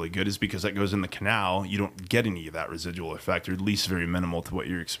nail is really good, is because that goes in the canal. You don't get any of that residual effect, or at least very minimal to what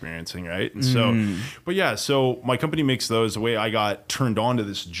you're experiencing, right? And so my company makes those. The way I got turned on to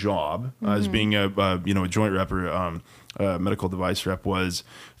this job as being a joint rep or a medical device rep was,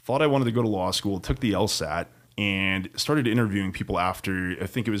 thought I wanted to go to law school, took the LSAT, and started interviewing people after, I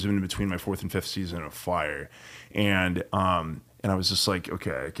think it was in between my 4th and 5th season of Fire. And I was just like,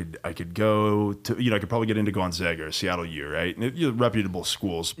 okay, I could go to, I could probably get into Gonzaga or Seattle U, right? And reputable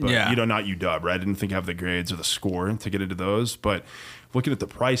schools, but not UW, right? I didn't think I have the grades or the score to get into those, but looking at the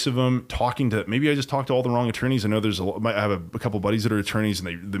price of them, maybe I just talked to all the wrong attorneys. I know I have a couple buddies that are attorneys,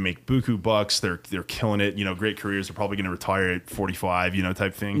 and they make buku bucks. They're killing it, great careers. They're probably going to retire at 45,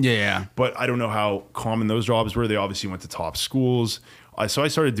 type thing. Yeah. But I don't know how common those jobs were. They obviously went to top schools. So I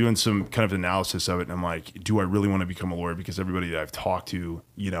started doing some kind of analysis of it, and I'm like, do I really want to become a lawyer? Because everybody that I've talked to,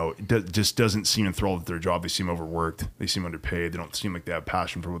 just doesn't seem enthralled with their job. They seem overworked. They seem underpaid. They don't seem like they have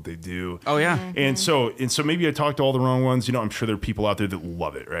passion for what they do. Oh, yeah. And so maybe I talked to all the wrong ones. I'm sure there are people out there that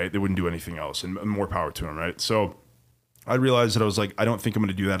love it, right? They wouldn't do anything else, and more power to them, right? So I realized that I was like, I don't think I'm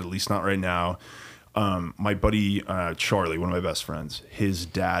going to do that, at least not right now. My buddy Charlie, one of my best friends, his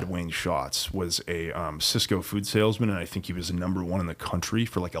dad, Wayne Schatz, was a Cisco food salesman, and I think he was the #1 in the country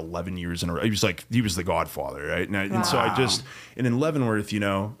for like 11 years in a row. He was the godfather, right? And so and in Leavenworth,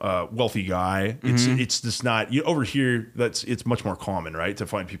 wealthy guy. It's just not over here. It's much more common, right, to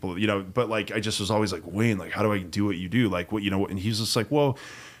find people, But like, I just was always like, Wayne, like, how do I do what you do? Like, what, And he's just like, well,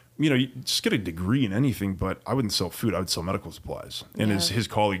 you just get a degree in anything, but I wouldn't sell food. I would sell medical supplies. And his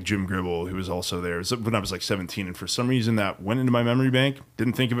colleague, Jim Gribble, who was also there, when I was like 17, and for some reason that went into my memory bank,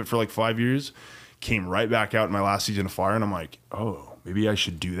 didn't think of it for like 5 years, came right back out in my last season of Fire, and I'm like, oh, maybe I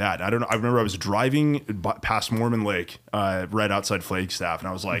should do that. I don't know. I remember I was driving past Mormon Lake right outside Flagstaff, and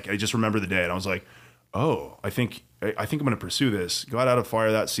I was like, I just remember the day, and I was like, oh, I think I'm going to pursue this. Got out of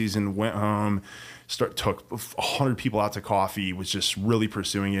Fire that season, went home, took 100 people out to coffee, was just really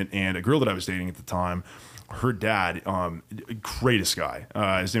pursuing it. And a girl that I was dating at the time, her dad, greatest guy.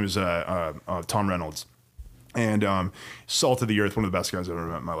 His name was Tom Reynolds. And salt of the earth, one of the best guys I've ever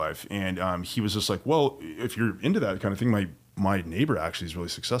met in my life. And he was just like, well, if you're into that kind of thing, my neighbor actually is really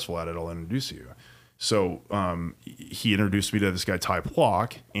successful at it. I'll introduce you. So he introduced me to this guy, Ty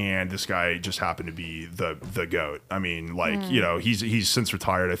Plock, and this guy just happened to be the GOAT. I mean, like, he's since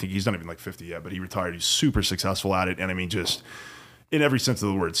retired. I think he's not even like 50 yet, but he retired. He's super successful at it. And I mean, just in every sense of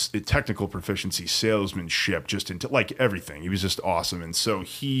the word, technical proficiency, salesmanship, just into like everything. He was just awesome. And so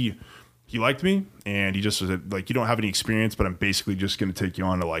he liked me, and he just was like, you don't have any experience, but I'm basically just going to take you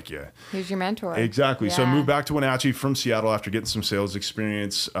on to like you. Who's your mentor? Exactly. Yeah. So I moved back to Wenatchee from Seattle after getting some sales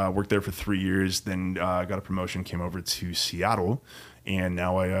experience, worked there for 3 years, then got a promotion, came over to Seattle. And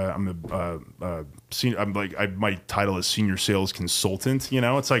now I'm a senior. My title is senior sales consultant.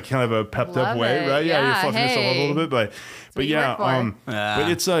 It's like kind of a pepped up way, right? Yeah, you're fluffing yourself up a little bit, but yeah, but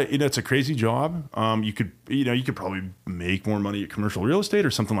it's a crazy job. You could probably make more money at commercial real estate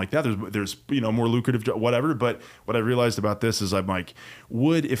or something like that. There's more lucrative whatever. But what I realized about this is I'm like,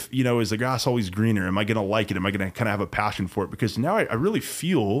 is the grass always greener? Am I going to like it? Am I going to kind of have a passion for it? Because now I really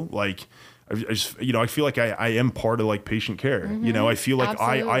feel like. I feel like I am part of like patient care. I feel like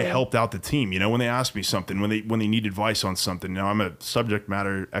I helped out the team. When they ask me something, when they need advice on something. Now I'm a subject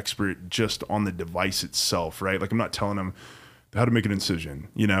matter expert just on the device itself, right? Like I'm not telling them how to make an incision,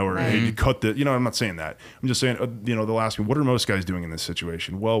 or hey, you cut the, I'm not saying that. I'm just saying, they'll ask me, what are most guys doing in this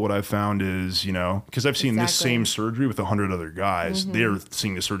situation? Well, what I've found is, because I've seen this same surgery with 100 other guys, they're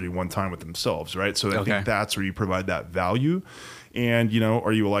seeing the surgery one time with themselves, right? So I think that's where you provide that value. And,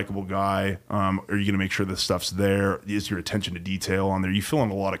 are you a likable guy? Are you going to make sure this stuff's there? Is your attention to detail on there? You fill in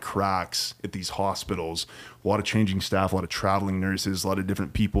a lot of cracks at these hospitals, a lot of changing staff, a lot of traveling nurses, a lot of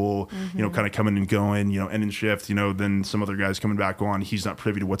different people, kind of coming and going, ending shift, then some other guys coming back on. He's not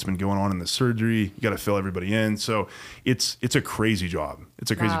privy to what's been going on in the surgery. You got to fill everybody in. So it's a crazy job.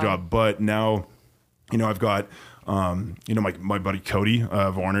 It's a crazy job. But now, I've got My buddy Cody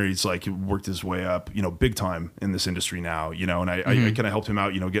Varner, he's like worked his way up, big time in this industry now, and I kind of helped him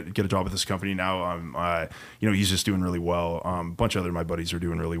out, get a job at this company now. He's just doing really well. A bunch of my buddies are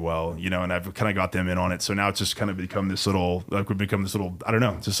doing really well, and I've kind of got them in on it. So now it's just kind of become this little, I don't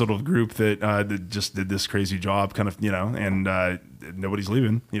know, just little group that just did this crazy job kind of, and nobody's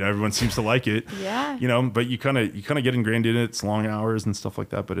leaving, everyone seems to like it. Yeah. But you kind of get ingrained in it. It's long hours and stuff like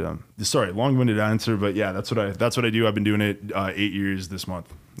that. But sorry, long-winded answer, but yeah, that's what I do. I've been doing it 8 years this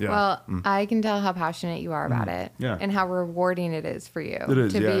month. Yeah. Well, I can tell how passionate you are about it, Yeah. and how rewarding it is for you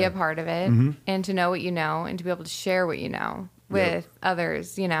is, to be yeah. a part of it, and to know what you know, and to be able to share what you know with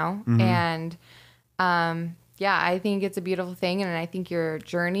others, and I think it's a beautiful thing, and I think your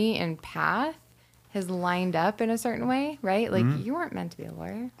journey and path has lined up in a certain way, right? Like you weren't meant to be a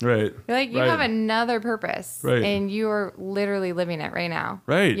lawyer. Right. Like you have another purpose, Right. and you are literally living it right now.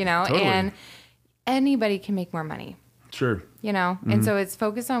 Right. Totally. And anybody can make more money. Sure. And so it's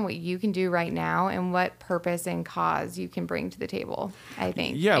focused on what you can do right now and what purpose and cause you can bring to the table, I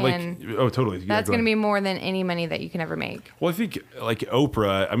think. Yeah, and totally. Yeah, that's going to be more than any money that you can ever make. Well, I think like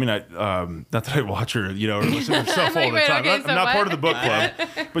Oprah, I mean, not that I watch her, or listen to herself all the wait, time. okay, I'm so not what? part of the book club,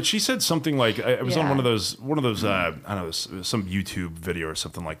 but she said something like, I was on Yeah. one of those, I don't know, some YouTube video or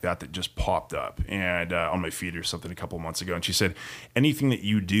something like that just popped up and on my feed or something a couple of months ago. And she said, anything that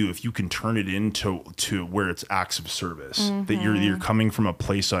you do, if you can turn it into where it's acts of service, that you're coming from a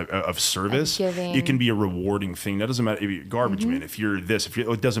place of service, giving. it can be a rewarding thing. That doesn't matter if you're garbage man, if you're this,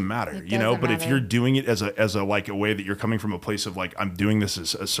 it doesn't matter, but if you're doing it as a like a way that you're coming from a place of like, I'm doing this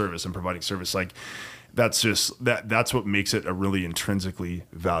as a service and providing service, like that's what makes it a really intrinsically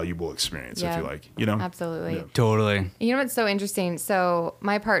valuable experience. I feel like, Absolutely. Yeah. Totally. You know what's so interesting? So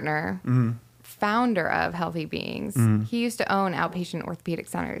my partner, founder of Healthy Beings, he used to own outpatient orthopedic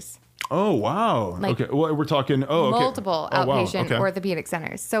centers. Oh, wow. Like, okay. Well, we're talking, okay. Multiple outpatient Okay. orthopedic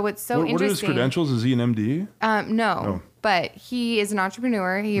centers. So what's so What are his interesting. credentials? Is he an MD? No, but he is an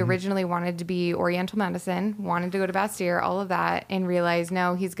entrepreneur. He originally wanted to be Oriental medicine, wanted to go to Bastyr, all of that, and realized,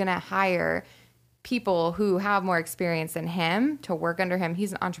 no, he's going to hire people who have more experience than him to work under him.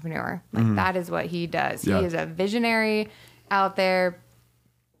 He's an entrepreneur. Like that is what he does. Yeah. He is a visionary out there.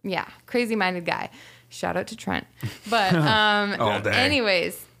 Yeah. Crazy minded guy. Shout out to Trent. But, All day.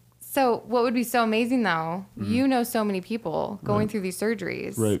 anyways, so what would be so amazing though, you know so many people going through these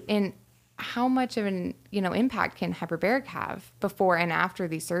surgeries, Right. and how much of an impact can hyperbaric have before and after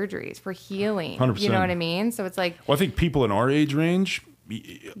these surgeries for healing? 100%. You know what I mean? So it's like, Well, I think people in our age range,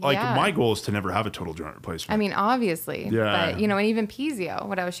 like Yeah. my goal is to never have a total joint replacement. I mean, obviously, Yeah. but and even Pizio,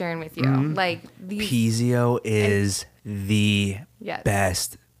 what I was sharing with you, like these, Pizio is the Yes.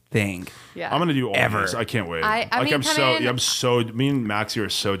 best thing. yeah, I'm gonna do all Ever. these. I can't wait. I mean, I'm so. Me and Maxie are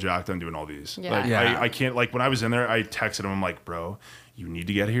so jacked on doing all these. Yeah. Like, Yeah. I can't. Like when I was in there, I texted him. I'm like, bro, you need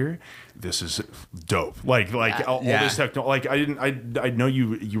to get here. This is dope. Like all Yeah. this technology. Like I know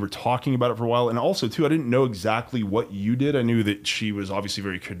you were talking about it for a while, and also too, I didn't know exactly what you did. I knew that she was obviously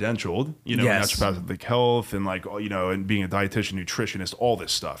very credentialed, Yes. naturopathic health, and like and being a dietitian, nutritionist, all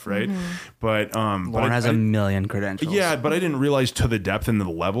this stuff, right? But Lauren has a million credentials. yeah, but I didn't realize to the depth and the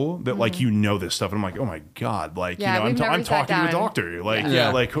level that like this stuff, and I'm like, oh my god, like Yeah, I'm we've never sat talking to a down. doctor, like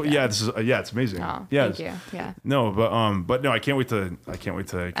Yeah. this is it's amazing. Oh, Yes. thank you. Yeah. No, but no, I can't wait to kind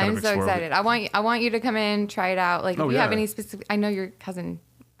I'm of so explore. excited. I want you to come in, try it out. Like, if you have yeah. any specific, I know your cousin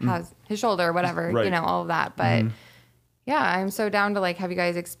has his shoulder or whatever, Right. all of that. But yeah, I'm so down to like have you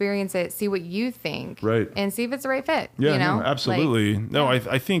guys experience it, see what you think, Right. and see if it's the right fit. Yeah, you know, no, absolutely. Like, No,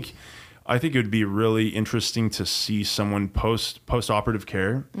 I think it would be really interesting to see someone post-operative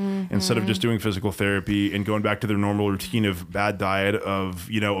care instead of just doing physical therapy and going back to their normal routine of bad diet, of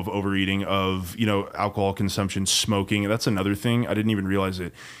overeating, of alcohol consumption, smoking. That's another thing. I didn't even realize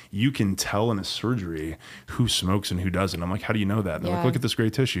it. You can tell in a surgery who smokes and who doesn't. I'm like, how do you know that? And they're like, Yeah. look at this gray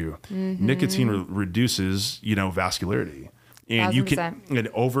tissue. Nicotine reduces vascularity. And you can,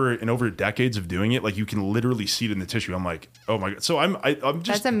 1000%. and over decades of doing it, like you can literally see it in the tissue. I'm like, oh my god! So I'm just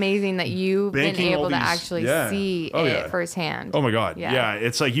that's amazing that you've been banking all able to these- actually yeah. see Oh, it yeah. firsthand. Oh my god! Yeah. Yeah.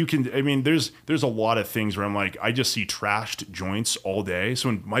 It's like you can. I mean, there's a lot of things where I'm like, I just see trashed joints all day. So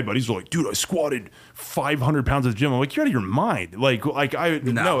when my buddies are like, dude, I squatted 500 pounds at the gym, I'm like, you're out of your mind. Like I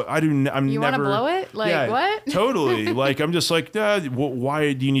no, I do. I'm You never. wanna blow it? Like, Yeah, what? Totally. Like I'm just like,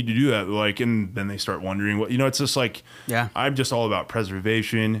 why do you need to do that? Like, and then they start wondering what it's just like. Yeah. I'm just all about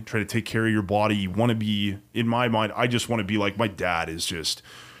preservation. Try to take care of your body. You want to be, in my mind, I just want to be like my dad is just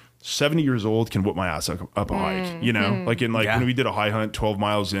 70 years old can whip my ass up a hike, you know, like when we did a high hunt 12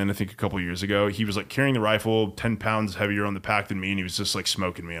 miles in, I think a couple of years ago, he was like carrying the rifle 10 pounds heavier on the pack than me. And he was just like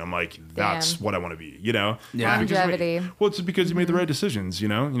smoking me. I'm like, that's what I want to be, you know? Yeah. Longevity. Well, it's because you made the right decisions, you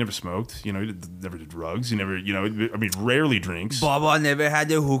know, you never smoked, you know, you never did drugs. You never, you know, I mean, rarely drinks. Baba never had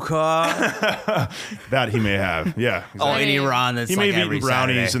the hookah. That he may have. Yeah. Exactly. Oh, in Iran, that's He like may have every eaten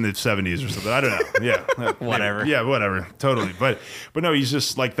brownies Saturday. in the 70s or something. I don't know. Yeah. Whatever. Yeah, whatever. Totally. But no, he's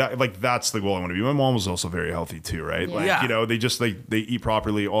just like that. Like that's the goal I want to be. My mom was also very healthy too, right? Yeah. Like, Yeah. you know, they just they eat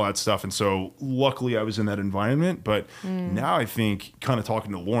properly, all that stuff. And so luckily I was in that environment. But now I think kind of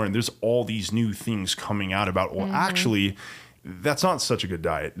talking to Lauren, there's all these new things coming out about, well, actually, that's not such a good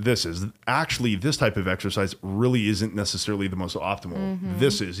diet. This is actually, this type of exercise really isn't necessarily the most optimal.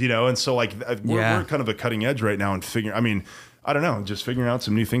 This is, you know, and so like we're kind of a cutting edge right now and figuring, I mean, I don't know, just figuring out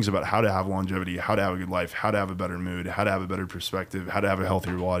some new things about how to have longevity, how to have a good life, how to have a better mood, how to have a better perspective, how to have a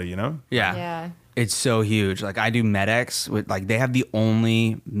healthier body, you know? Yeah. Yeah. It's so huge. Like I do MedX with like they have the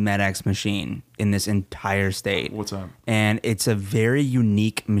only MedX machine in this entire state. What's that? And it's a very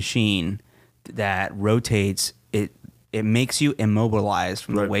unique machine that rotates it. It makes you immobilized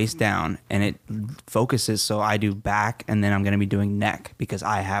from the waist down, and it focuses. So I do back, and then I'm going to be doing neck because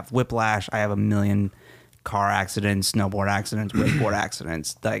I have whiplash. I have a million car accidents, snowboard accidents, wakeboard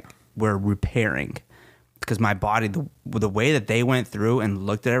accidents. Like we're repairing because my body, the way that they went through and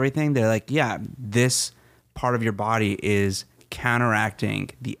looked at everything, they're like, yeah, this part of your body is counteracting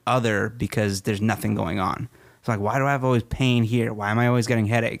the other because there's nothing going on. It's like, why do I have always pain here? Why am I always getting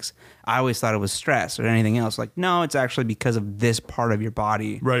headaches? I always thought it was stress or anything else. Like, no, it's actually because of this part of your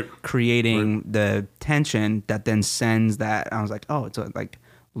body creating the tension that then sends that. I was like, oh, it's like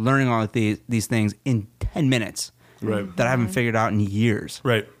learning all of these things in 10 minutes that I haven't figured out in years.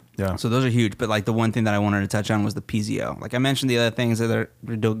 Right. Yeah. So those are huge. But like the one thing that I wanted to touch on was the PZO. Like I mentioned the other things that are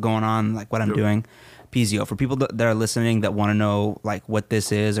going on, like what I'm doing. PZO, for people that are listening that want to know like what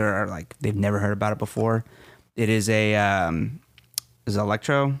this is or like they've never heard about it before, it is an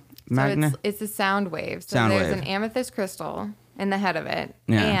electromagnet. So it's a sound wave. So there's an amethyst crystal in the head of it,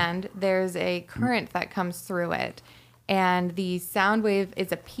 and there's a current that comes through it. And the sound wave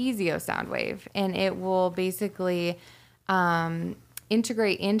is a piezo sound wave, and it will basically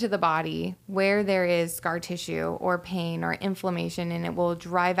integrate into the body where there is scar tissue or pain or inflammation, and it will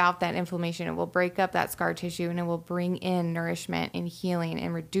drive out that inflammation. It will break up that scar tissue, and it will bring in nourishment and healing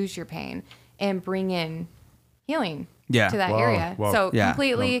and reduce your pain and bring in healing to that area. Wow. So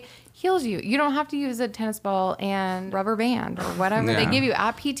completely heals you. You don't have to use a tennis ball and rubber band or whatever they give you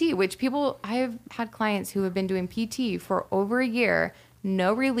at PT, which I've had clients who have been doing PT for over a year,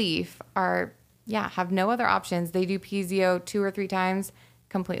 no relief, have no other options. They do PZO 2 or 3 times,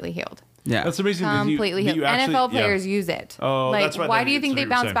 completely healed. Yeah. That's amazing. Completely healed. NFL players use it. Oh, like, that's right. why do you think they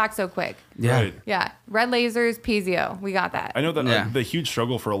bounce back so quick? Yeah. Right. Yeah. Red lasers, PZO. We got that. I know that the huge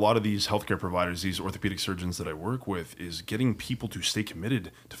struggle for a lot of these healthcare providers, these orthopedic surgeons that I work with, is getting people to stay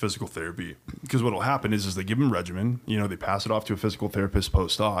committed to physical therapy. Because what will happen is they give them regimen, you know, they pass it off to a physical therapist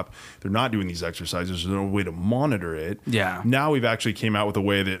post-op. They're not doing these exercises. There's no way to monitor it. Yeah. Now we've actually came out with a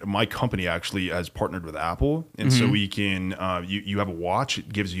way that my company actually has partnered with Apple. And so we can, you have a watch.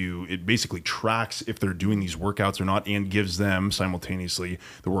 It basically tracks if they're doing these workouts or not and gives them simultaneously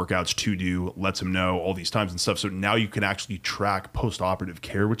the workouts to do, lets them know all these times and stuff. So now you can actually track post-operative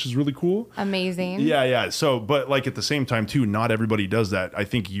care, which is really cool. Amazing. Yeah. So, but like at the same time too, not everybody does that. I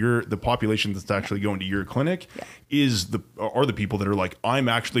think the population that's actually going to your clinic are the people that are like, I'm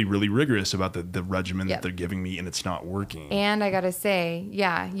actually really rigorous about the regimen that they're giving me and it's not working. And I got to say,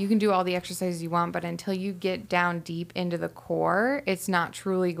 you can do all the exercises you want, but until you get down deep into the core, it's not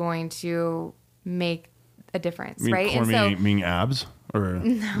truly going to make a difference, right? Core meaning abs? Or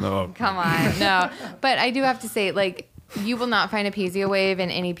no, come on, no. But I do have to say, like, you will not find a PZO wave in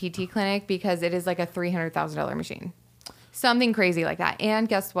any PT clinic because it is like a $300,000 machine, something crazy like that. And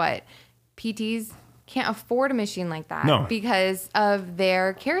guess what? PTs can't afford a machine like that because of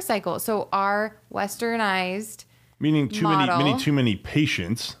their care cycle. So our westernized meaning too many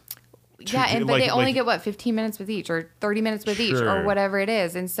patients. But they only get 15 minutes with each or 30 minutes with each or whatever it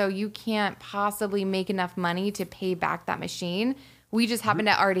is. And so you can't possibly make enough money to pay back that machine. We just happen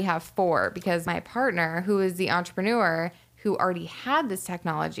to already have 4 because my partner, who is the entrepreneur who already had this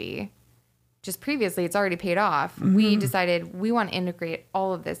technology just previously, it's already paid off. We decided we want to integrate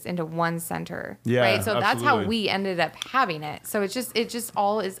all of this into one center. Yeah, right. So that's how absolutely. we ended up having it. So it just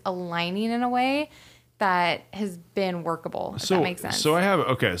all is aligning in a way that has been workable, if that makes sense. So I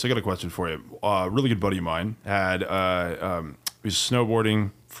got a question for you. A really good buddy of mine had he was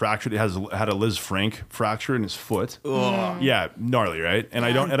snowboarding, fractured. It had a Liz Frank fracture in his foot. Yeah, gnarly, right? And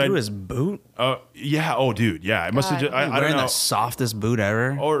through his boot. Yeah. Oh, dude. Yeah. It must have. I don't Wearing know. the softest boot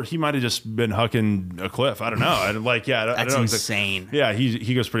ever. Or he might have just been hucking a cliff. I don't know. I don't That's know. insane. Yeah,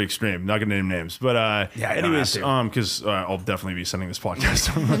 he goes pretty extreme. Not gonna name names, but anyways, don't because I'll definitely be sending this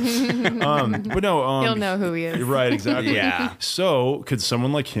podcast. But no, He'll know who he is. Right, exactly. Yeah. So, could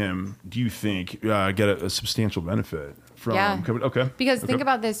someone like him, do you think, get a substantial benefit from? Yeah. Okay. Because Okay. think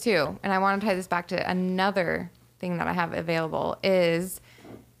about this too, and I want to tie this back to another thing that I have available is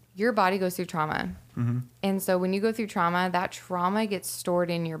your body goes through trauma. Mm-hmm. And so when you go through trauma, that trauma gets stored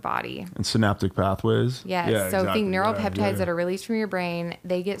in your body. And synaptic pathways. Yes. Yeah, So exactly. think neuropeptides Yeah. that are released from your brain,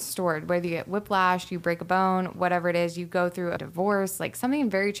 they get stored. Whether you get whiplash, you break a bone, whatever it is, you go through a divorce, like something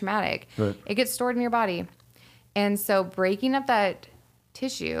very traumatic, Right. it gets stored in your body. And so breaking up that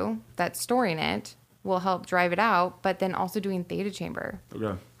tissue that's storing it will help drive it out, but then also doing theta chamber.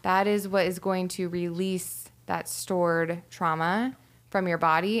 Okay. That is what is going to release that stored trauma from your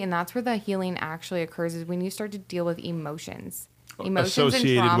body. And that's where the healing actually occurs, is when you start to deal with emotions.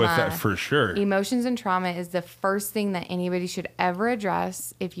 Associated and trauma, with that for sure. Emotions and trauma is the first thing that anybody should ever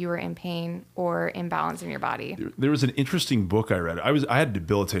address if you are in pain or imbalance in your body. There was an interesting book I read. I had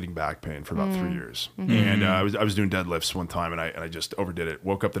debilitating back pain for about 3 years, Mm-hmm. and I was doing deadlifts one time, and I just overdid it.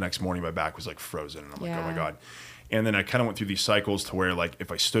 Woke up the next morning, my back was like frozen, and I'm like, oh my Yeah. god. And then I kind of went through these cycles to where, like,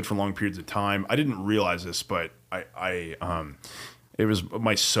 if I stood for long periods of time, I didn't realize this, but it was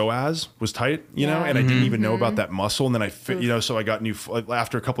my psoas was tight, you know, Yeah. and I didn't even know about that muscle. And then so I got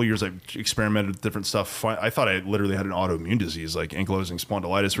after a couple of years, I experimented with different stuff. I thought I literally had an autoimmune disease, like ankylosing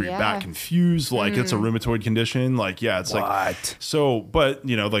spondylitis, where your back Yeah. confused, like it's a rheumatoid condition. Like, yeah, it's like, so, but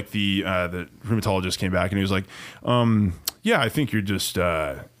you know, like the rheumatologist came back and he was like, yeah, I think you're just,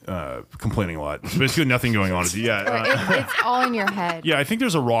 complaining a lot. It's basically nothing going on with you. Yeah. It's all in your head. Yeah, I think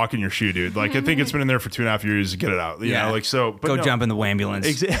there's a rock in your shoe, dude. Like, I think it's been in there for 2.5 years. Get it out. You know, like, so. But Go no. jump in the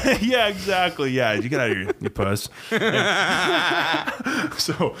ambulance. Yeah, exactly. Yeah, you get out of here, you puss. Yeah.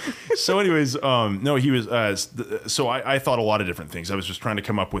 So anyways, no, he was. So I thought a lot of different things. I was just trying to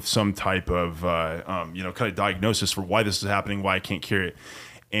come up with some type of, kind of diagnosis for why this is happening, why I can't cure it.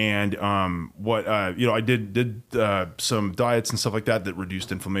 And I did some diets and stuff like that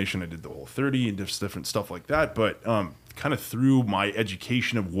reduced inflammation. I did the Whole30 and just different stuff like that. But kind of through my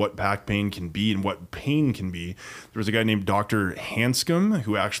education of what back pain can be and what pain can be, there was a guy named Dr. Hanscom,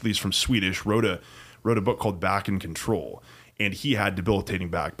 who actually is from Swedish, wrote a book called Back in Control. And he had debilitating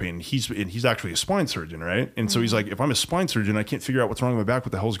back pain. He's actually a spine surgeon, right? And so he's like, if I'm a spine surgeon, I can't figure out what's wrong with my back.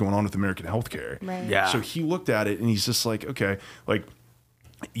 What the hell's going on with American healthcare? Right. Yeah. So he looked at it and he's just like, okay, like,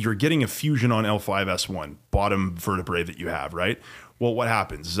 you're getting a fusion on L5S1, bottom vertebrae that you have, right? Well, what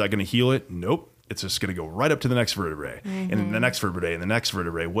happens? Is that going to heal it? Nope. It's just going to go right up to the next vertebrae, and then the next vertebrae, and the next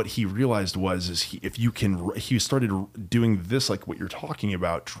vertebrae. What he realized was, he started doing this, like what you're talking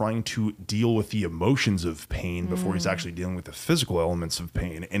about, trying to deal with the emotions of pain before he's actually dealing with the physical elements of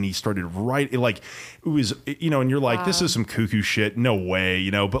pain. And he started and you're like, this is some cuckoo shit. No way,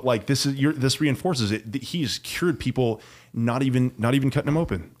 you know. But like, this reinforces it. He's cured people, not even cutting them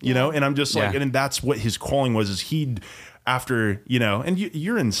open, you know. And I'm just like, and that's what his calling was. Is he'd. After, and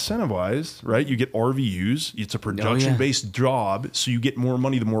you're incentivized, right? You get RVUs. It's a production-based job, so you get more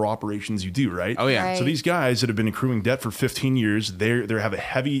money the more operations you do, right? Oh, yeah. Right. So these guys that have been accruing debt for 15 years, they have a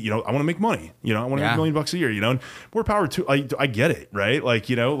heavy, I want to make money. I want to make $1 million a year, and more power to, I get it, right? Like,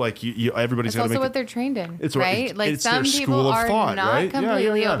 everybody's It's got to also make what they're trained in, It's right? it's- like it's some their people school of are thought, not right?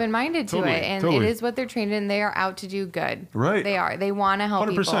 completely open-minded to Totally, it, and totally. it is what they're trained in. They are out to do good. Right. They are. They want to help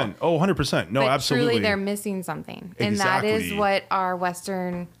 100%. people. Oh, 100%. No, but absolutely. truly, they're missing something, and that is Exactly. what our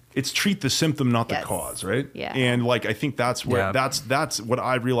Western. It's treat the symptom, not the Yes. cause, right? Yeah. And like, I think that's where Yeah. that's what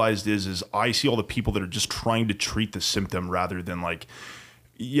I realized is I see all the people that are just trying to treat the symptom rather than like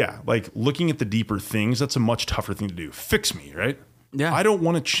looking at the deeper things. That's a much tougher thing to do. Fix me, right? Yeah. I don't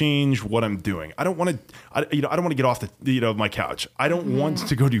want to change what I'm doing. I don't want to, I don't want to get off my couch. I don't want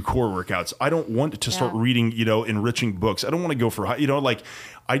to go do core workouts. I don't want to start reading, enriching books. I don't want to go for,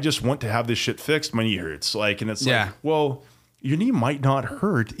 I just want to have this shit fixed. My knee hurts. Like, and it's like, well, your knee might not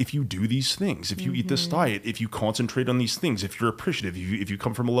hurt if you do these things, if you eat this diet, if you concentrate on these things, if you're appreciative, if you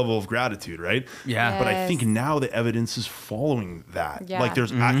come from a level of gratitude, right? Yeah. But I think now the evidence is following that. Yeah. Like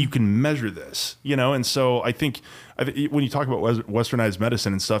there's, you can measure this, and so I think when you talk about westernized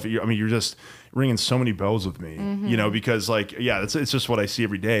medicine and stuff, you're just ringing so many bells with me, because it's just what I see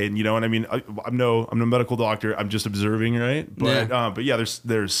every day. And, I'm no medical doctor. I'm just observing, right? But,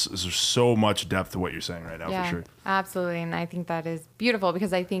 there's so much depth to what you're saying right now, for sure. Absolutely. And I think that is beautiful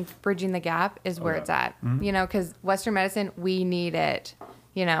because I think bridging the gap is where it's at, because Western medicine, we need it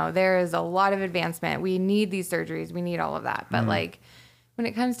You know, there is a lot of advancement. We need these surgeries. We need all of that. But like when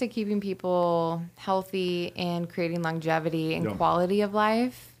it comes to keeping people healthy and creating longevity and quality of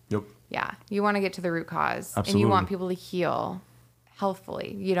life, yeah, you want to get to the root cause. Absolutely. And you want people to heal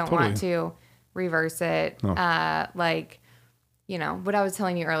healthfully. You don't want to reverse it. No. Like, you know, what I was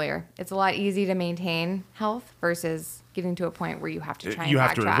telling you earlier, it's a lot easier to maintain health versus getting to a point where you have to try and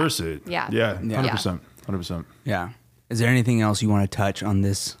backtrack. to reverse it. Yeah. Yeah. 100%. 100%. Yeah. Is there anything else you want to touch on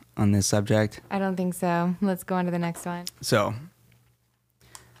this subject? I don't think so. Let's go on to the next one. So,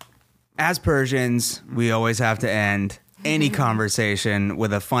 as Persians, we always have to end any conversation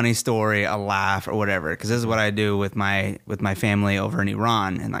with a funny story, a laugh, or whatever. Because this is what I do with my family over in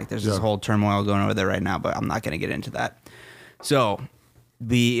Iran, and like there's this whole turmoil going over there right now. But I'm not going to get into that. So,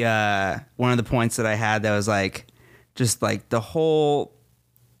 one of the points that I had that was like, just like the whole,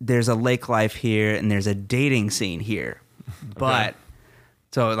 there's a lake life here and there's a dating scene here, but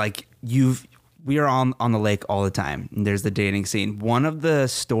so like we are on the lake all the time. And there's the dating scene. One of the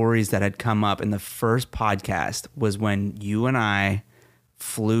stories that had come up in the first podcast was when you and I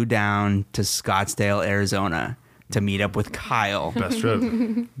flew down to Scottsdale, Arizona to meet up with Kyle. Best trip.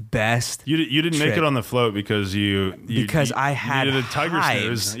 You didn't make it on the float because I had needed a tiger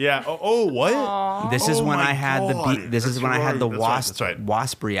hives. snooze. Yeah. Oh what? Aww. This is when my I had God. this is when I had the That's right.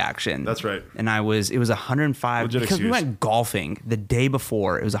 wasp reaction. That's right. And it was 105 Legit because we excuse. went golfing the day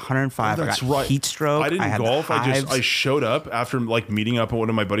before. It was 105. Oh, that's I got right. heat stroke. I didn't had golf. hives. I showed up after like meeting up with one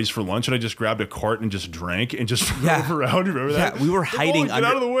of my buddies for lunch, and I just grabbed a cart and just drank and just drove around. Remember that? Yeah, we were hiding Get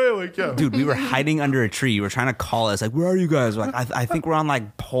out of the way, like Dude, we were hiding under a tree. You were trying to call us, like, where are you guys? We're like, I think we're on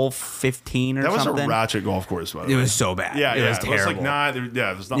like hole 15 or That was something. a ratchet golf course, by the way. It was so bad. Yeah, it was It terrible. was like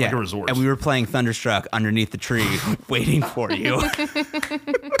it was not like a resort. And we were playing Thunderstruck underneath the tree, waiting for you.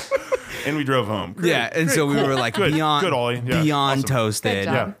 And we drove home. Great, Yeah, and so we were like beyond Ollie. Yeah, beyond awesome. toasted.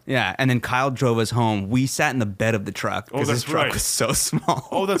 Good job. Yeah, and then Kyle drove us home. We sat in the bed of the truck because his that's truck right. was so small.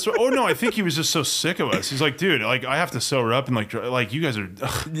 Oh, that's right. Oh no, I think he was just so sick of us. He's like, dude, like I have to sober up and like you guys are.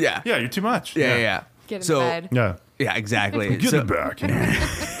 Yeah. Yeah, you're too much. Yeah. Get in bed. Yeah. Yeah, exactly. Get it back.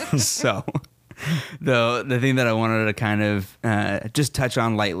 So the thing that I wanted to kind of just touch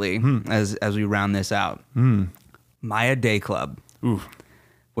on lightly as we round this out, Maya Day Club. Oof.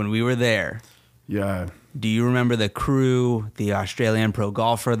 When we were there, Yeah. do you remember the crew, the Australian pro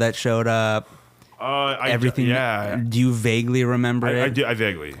golfer that showed up? Everything. Yeah. Do you vaguely remember I it? do. I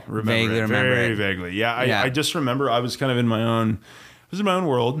vaguely remember Vaguely it. remember Very it. vaguely. Yeah. Yeah. I just remember I was kind of in my own. I was in my own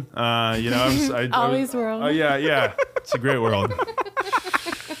world. You know, Ollie's world. Oh yeah. It's a great world.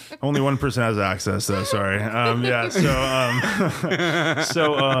 Only one person has access, though. Sorry. Yeah.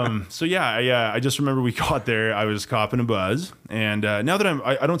 So yeah. I just remember we got there. I was copping a buzz, and now that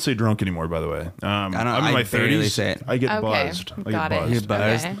I don't say drunk anymore. By the way, I'm in my barely 30s. say it. I get Okay, buzzed. got it. You're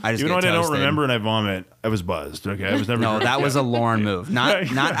buzzed. Okay. I just Even get when I don't toasted. remember and I vomit, I was buzzed. Okay, I was never. No, drunk. that was Yeah. a Lauren move, not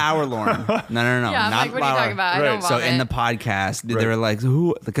our Lauren. No. Yeah, I'm not like, what are you Laura. talking about? I Right. don't So vomit. in the podcast, they Right. were like,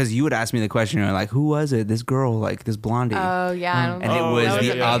 "Who?" Because you would ask me the question, you're like, "Who was it? This girl, like this blondie?" Oh, yeah. I don't and know. it was That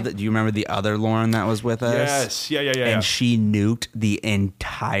the a me. other. Do you remember the other Lauren that was with us? Yes. Yeah. And she nuked the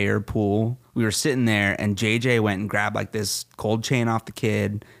entire pool. We were sitting there, and JJ went and grabbed like this cold chain off the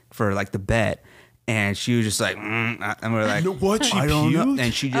kid for like the bet, and she was just like, and we were like, No, what? She I don't know. puked?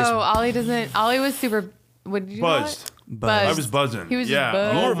 And she just Oh, Ollie doesn't. Ollie was super. What did you call it? Buzzed. Buzzed. I was buzzing. He was just yeah.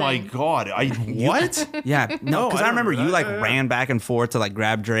 buzzing. Oh my god. What? Yeah, no, No, because I I remember remember you that. like Yeah. ran back and forth to like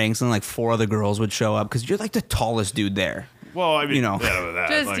grab drinks, and like 4 other girls would show up because you're like the tallest dude there. Well, I mean, You know. that,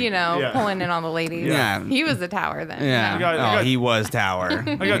 Just, like, you know, yeah. pulling in on the ladies. Yeah. He was the tower then. Yeah, you know? got- I got- he was Tower.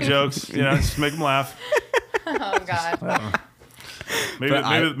 I got jokes. You know, just make them laugh. Oh, God. Maybe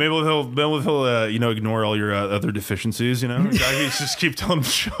he'll ignore all your other deficiencies. You know, just keep telling him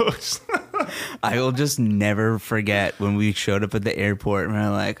jokes. I will just never forget when we showed up at the airport and we were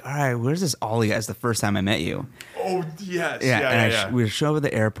like, all right, where's this Ollie guy? It's the first time I met you. Oh yes. And we showed up at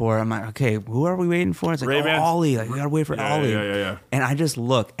the airport. I'm like, okay, who are we waiting for? It's like, Ray-Ban? Ollie. Like, we gotta wait for Ollie. Yeah. And I just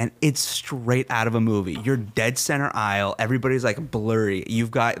look, and it's straight out of a movie. You're dead center aisle. Everybody's like blurry.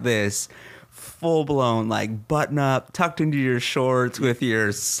 You've got this full blown like button up, tucked into your shorts with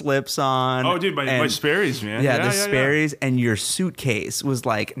your slips on. Oh, dude, my Sperry's, man. Yeah, the Sperry's, and your suitcase was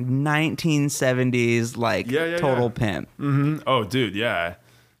like 1970s, like total pimp. Mm-hmm. Oh, dude, yeah.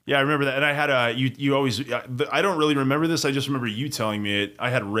 Yeah, I remember that. And I had you always, I don't really remember this. I just remember you telling me it.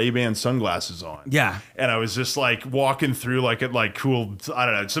 I had Ray-Ban sunglasses on. Yeah. And I was just like walking through like cool, I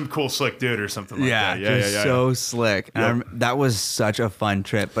don't know, some cool slick dude or something like that. Yeah, so slick. And that was such a fun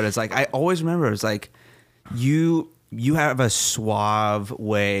trip. But it's like, I always remember, it was like, you have a suave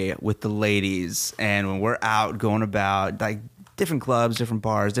way with the ladies. And when we're out going about, like, different clubs, different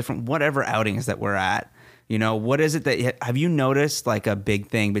bars, different whatever outings that we're at. You know, what is it that have you noticed like a big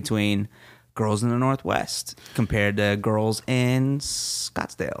thing between girls in the Northwest compared to girls in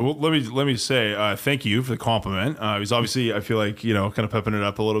Scottsdale? Well, let me say thank you for the compliment. It was obviously, I feel like, you know, kind of pepping it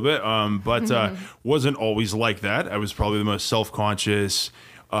up a little bit, but wasn't always like that. I was probably the most self-conscious,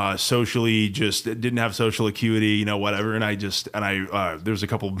 socially just didn't have social acuity, you know, whatever. And I there was a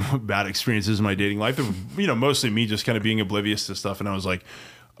couple bad experiences in my dating life that were, you know, mostly me just kind of being oblivious to stuff. And I was like,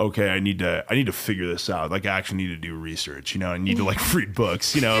 okay, I need to figure this out. Like, I actually need to do research. You know, I need to like read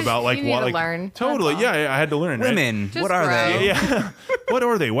books. You know, about like what, like learn. Totally, yeah. I had to learn. Women, right? what are they? Yeah, what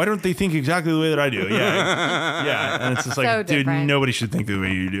are they? Why don't they think exactly the way that I do? Yeah, yeah. And it's just like, So dude, different. nobody should think the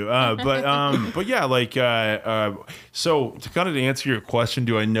way you do. But yeah, like, so to kind of answer your question,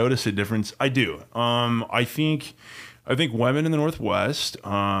 do I notice a difference? I do. I think women in the Northwest,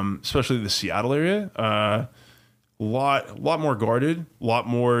 especially the Seattle area, lot more guarded, a lot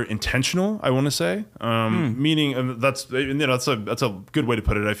more intentional, I want to say. Meaning that's a good way to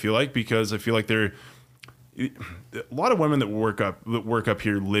put it, I feel like, because I feel like a lot of women that work up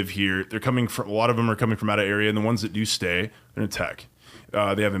here, live here. They're coming from, a lot of them are coming from out of area, and the ones that do stay, they're in tech.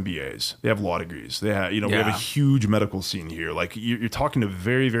 They have MBAs, they have law degrees, they have, you know, we have a huge medical scene here. Like you're talking to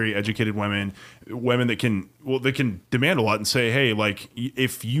very, very educated women that can demand a lot and say, hey, like,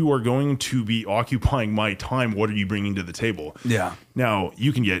 if you are going to be occupying my time, what are you bringing to the table? Yeah. Now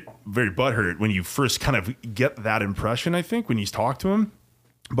you can get very butthurt when you first kind of get that impression, I think, when you talk to them,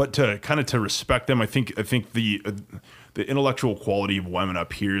 but to respect them, I think the intellectual quality of women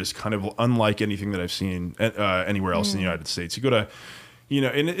up here is kind of unlike anything that I've seen anywhere else in the United States. You go to, you know,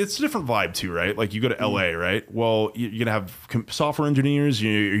 and it's a different vibe too, right? Like you go to LA, right? Well, you're going to have software engineers,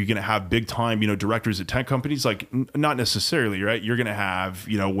 you're going to have big time, you know, directors at tech companies, like not necessarily, right? You're going to have,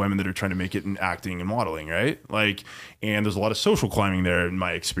 you know, women that are trying to make it in acting and modeling, right? Like, and there's a lot of social climbing there in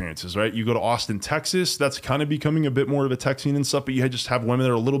my experiences, right? You go to Austin, Texas, that's kind of becoming a bit more of a tech scene and stuff, but you just have women that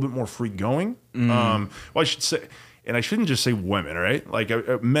are a little bit more free going. Well, I should say, and I shouldn't just say women, right? Like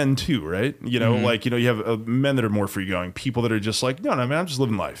men too, right? You know, like, you know, you have men that are more free going, people that are just like, no, man, I'm just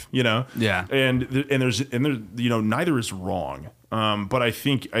living life, you know? Yeah. And there's, you know, neither is wrong. But I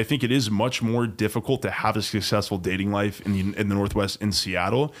think it is much more difficult to have a successful dating life in the Northwest, in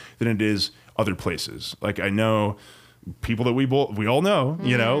Seattle, than it is other places. Like I know people that we all know,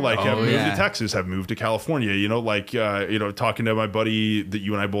 you know, like have moved to Texas, have moved to California, you know, like, you know, talking to my buddy that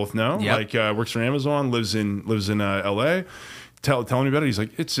you and I both know, like, works for Amazon, lives in LA, telling me about it. He's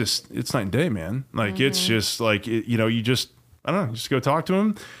like, it's night and day, man. Like, it's just like, you know, you just, I don't know, just go talk to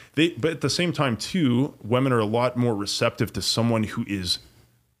him. But at the same time too, women are a lot more receptive to someone who is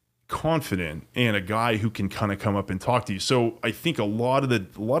confident and a guy who can kind of come up and talk to you. So I think a lot of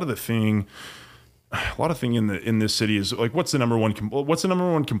the thing in this city is like, what's the number one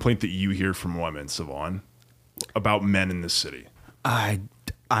complaint that you hear from women, Savon, about men in this city? I'm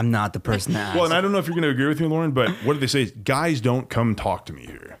not the person to ask. Well, and I don't know if you're going to agree with me, Lauren, but what do they say? Guys don't come talk to me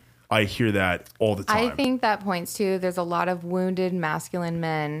here. I hear that all the time. I think that points to there's a lot of wounded masculine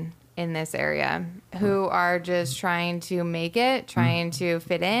men in this area who are just trying to make it, trying to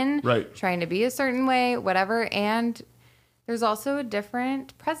fit in, right, trying to be a certain way, whatever. And there's also a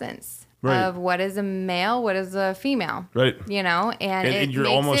different presence. Right. Of what is a male, what is a female, right? You know, and it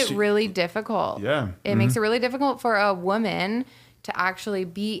makes it really difficult. Yeah, it makes it really difficult for a woman to actually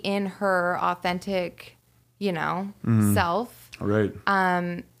be in her authentic, you know, self, right?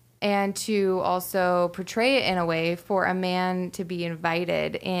 And to also portray it in a way for a man to be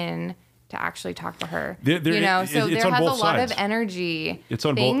invited in to actually talk to her. You know, so there has a lot of energy. It's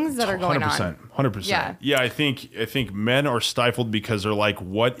on things that are going on. 100%. Yeah, I think men are stifled because they're like,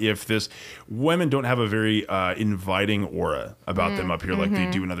 what if this? Women don't have a very inviting aura about them up here like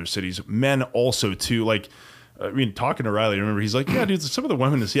they do in other cities. Men also too, like. I mean, talking to Riley, I remember he's like, yeah, dude, some of the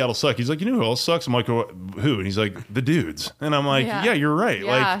women in Seattle suck. He's like, you know who else sucks? I'm like, who? And he's like, the dudes. And I'm like, yeah you're right.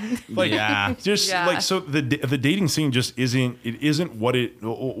 Yeah. Like, just like, so the dating scene just isn't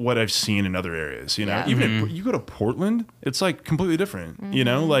what I've seen in other areas, you know, even if you go to Portland, it's like completely different, you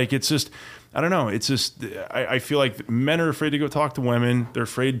know, like it's just, I don't know. It's just, I feel like men are afraid to go talk to women. They're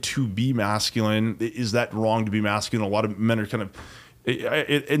afraid to be masculine. Is that wrong to be masculine? A lot of men are kind of,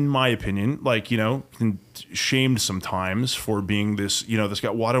 in my opinion, like, you know, shamed sometimes for being this, you know, this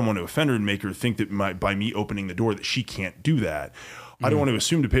guy. Well, I don't want to offend her and make her think that by me opening the door that she can't do that. I don't want to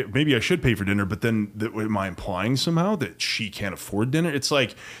assume to pay. Maybe I should pay for dinner, but then am I implying somehow that she can't afford dinner? It's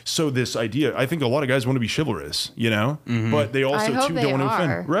like, so this idea. I think a lot of guys want to be chivalrous, you know, but they also too don't want to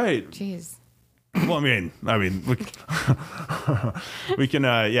offend. Right? Jeez. Well, I mean, we can,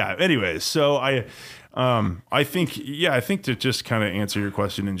 yeah. Anyways, so I think to just kind of answer your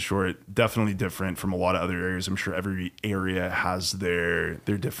question in short, definitely different from a lot of other areas. I'm sure every area has their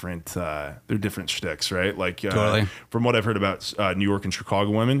different shticks, right? Like Totally. From what I've heard about New York and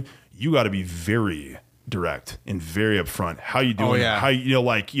Chicago women, you got to be very direct and very upfront. How you doing? Oh, yeah. How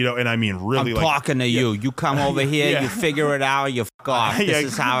and I mean really. I'm talking to you. You come over here. Yeah. You figure it out. You fuck off. Yeah.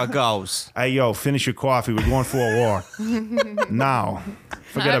 This is how it goes. Hey yo, finish your coffee. We're going for a walk. Now,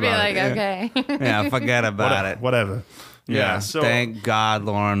 forget I'd be about like, it. okay. Yeah, forget about it. Whatever. Yeah. So thank God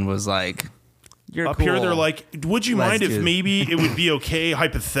Lauren was like, you're up cool. here, they're like, would you mind if maybe it would be okay,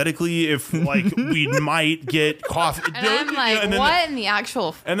 hypothetically, if like we might get coffee? And I'm like, and then what in the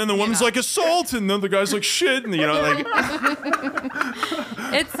actual? And then the woman's like, assault, and then the guy's like, shit, and like.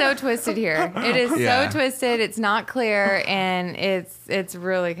 It's so twisted here. It is Yeah. so twisted. It's not clear, and it's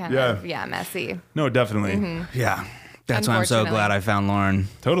really kind of messy. No, definitely. Mm-hmm. Yeah. That's why I'm so Unfortunately. glad I found Lauren.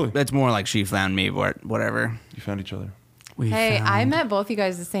 Totally. That's more like she found me, but whatever. You found each other. Hey, I met both you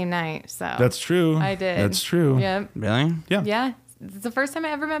guys the same night, so That's true. I did. That's true. Yep. Really? Yeah. Yeah. It's the first time I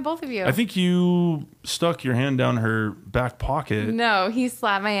ever met both of you. I think you stuck your hand down her back pocket. No, he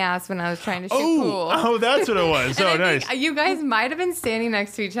slapped my ass when I was trying to shoot pool. Oh, that's what it was. And Oh, I nice. think you guys might have been standing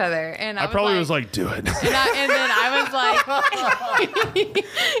next to each other, and I probably was like, do it. and then I was like,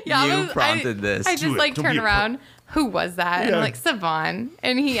 You prompted this. I Do just it. like Don't turned be a around. Who was that? And Yeah. I'm like, Savon.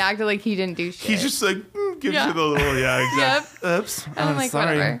 And he acted like he didn't do shit. He's just like, gives Yeah. you the little, exactly. Yep. Oops. And I'm like,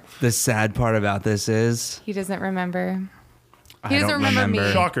 sorry. whatever. The sad part about this is He doesn't remember. He I doesn't don't remember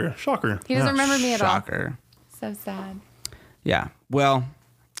me. Shocker. He doesn't remember me at all. shocker. So sad. Yeah. Well,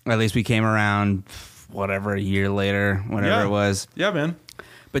 at least we came around, whatever, a year later, whatever Yeah. it was. Yeah, man.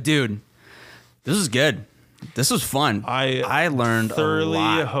 But dude, this was good. This was fun. I learned thoroughly a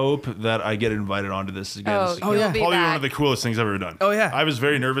lot. hope that I get invited onto this again. Oh, This is you'll be probably one back. of the coolest things I've ever done. Oh, yeah. I was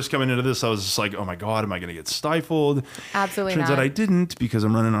very nervous coming into this. I was just like, oh my God, am I going to get stifled? Absolutely Turns not. out I didn't because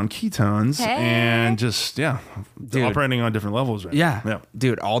I'm running on ketones Hey. and just, Dude. operating on different levels right Yeah. now.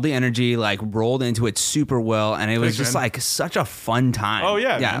 Dude, all the energy like rolled into it super well. And it was Thanks, just man. like such a fun time. Oh,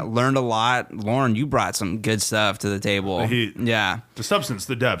 yeah, Yeah. man. Learned a lot. Lauren, you brought some good stuff to the table. The heat. Yeah. The substance,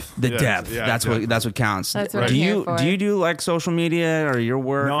 the depth. The Yeah, depth. yeah, that's exactly. what counts. That's what do I'm you here for. do you do like social media or your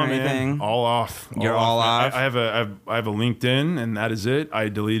work No, or anything? man, all off. You're all man. off? I have a LinkedIn, and that is it. I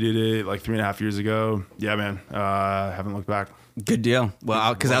deleted it like 3.5 years ago. Yeah, man. Haven't looked back. Good deal.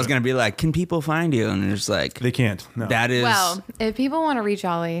 Well, because I was gonna be like, can people find you? And it's like They can't. No. that is Well, if people want to reach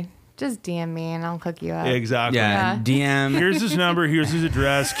Ollie, just DM me and I'll hook you up. Exactly. yeah, DM. Here's his number. Here's his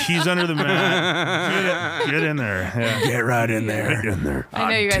address. Keys under the mat. Get in there. Yeah. Get right in there. Get in there. I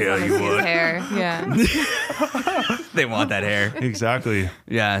know you guys want to see his hair. Yeah. They want that hair. Exactly.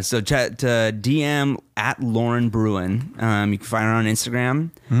 Yeah. So chat to DM at Lauren Bruin. You can find her on Instagram.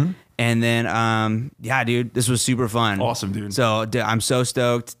 And then, yeah, dude, this was super fun. Awesome, dude. So I'm so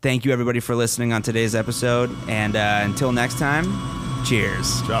stoked. Thank you everybody for listening on today's episode. And until next time,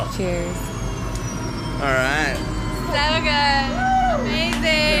 cheers. Ciao. Cheers. All right. So good.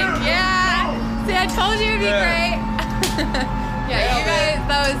 Amazing. Yeah. See, I told you it'd be great. Yeah, you guys,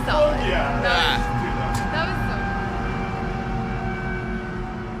 that was solid. Yeah. That was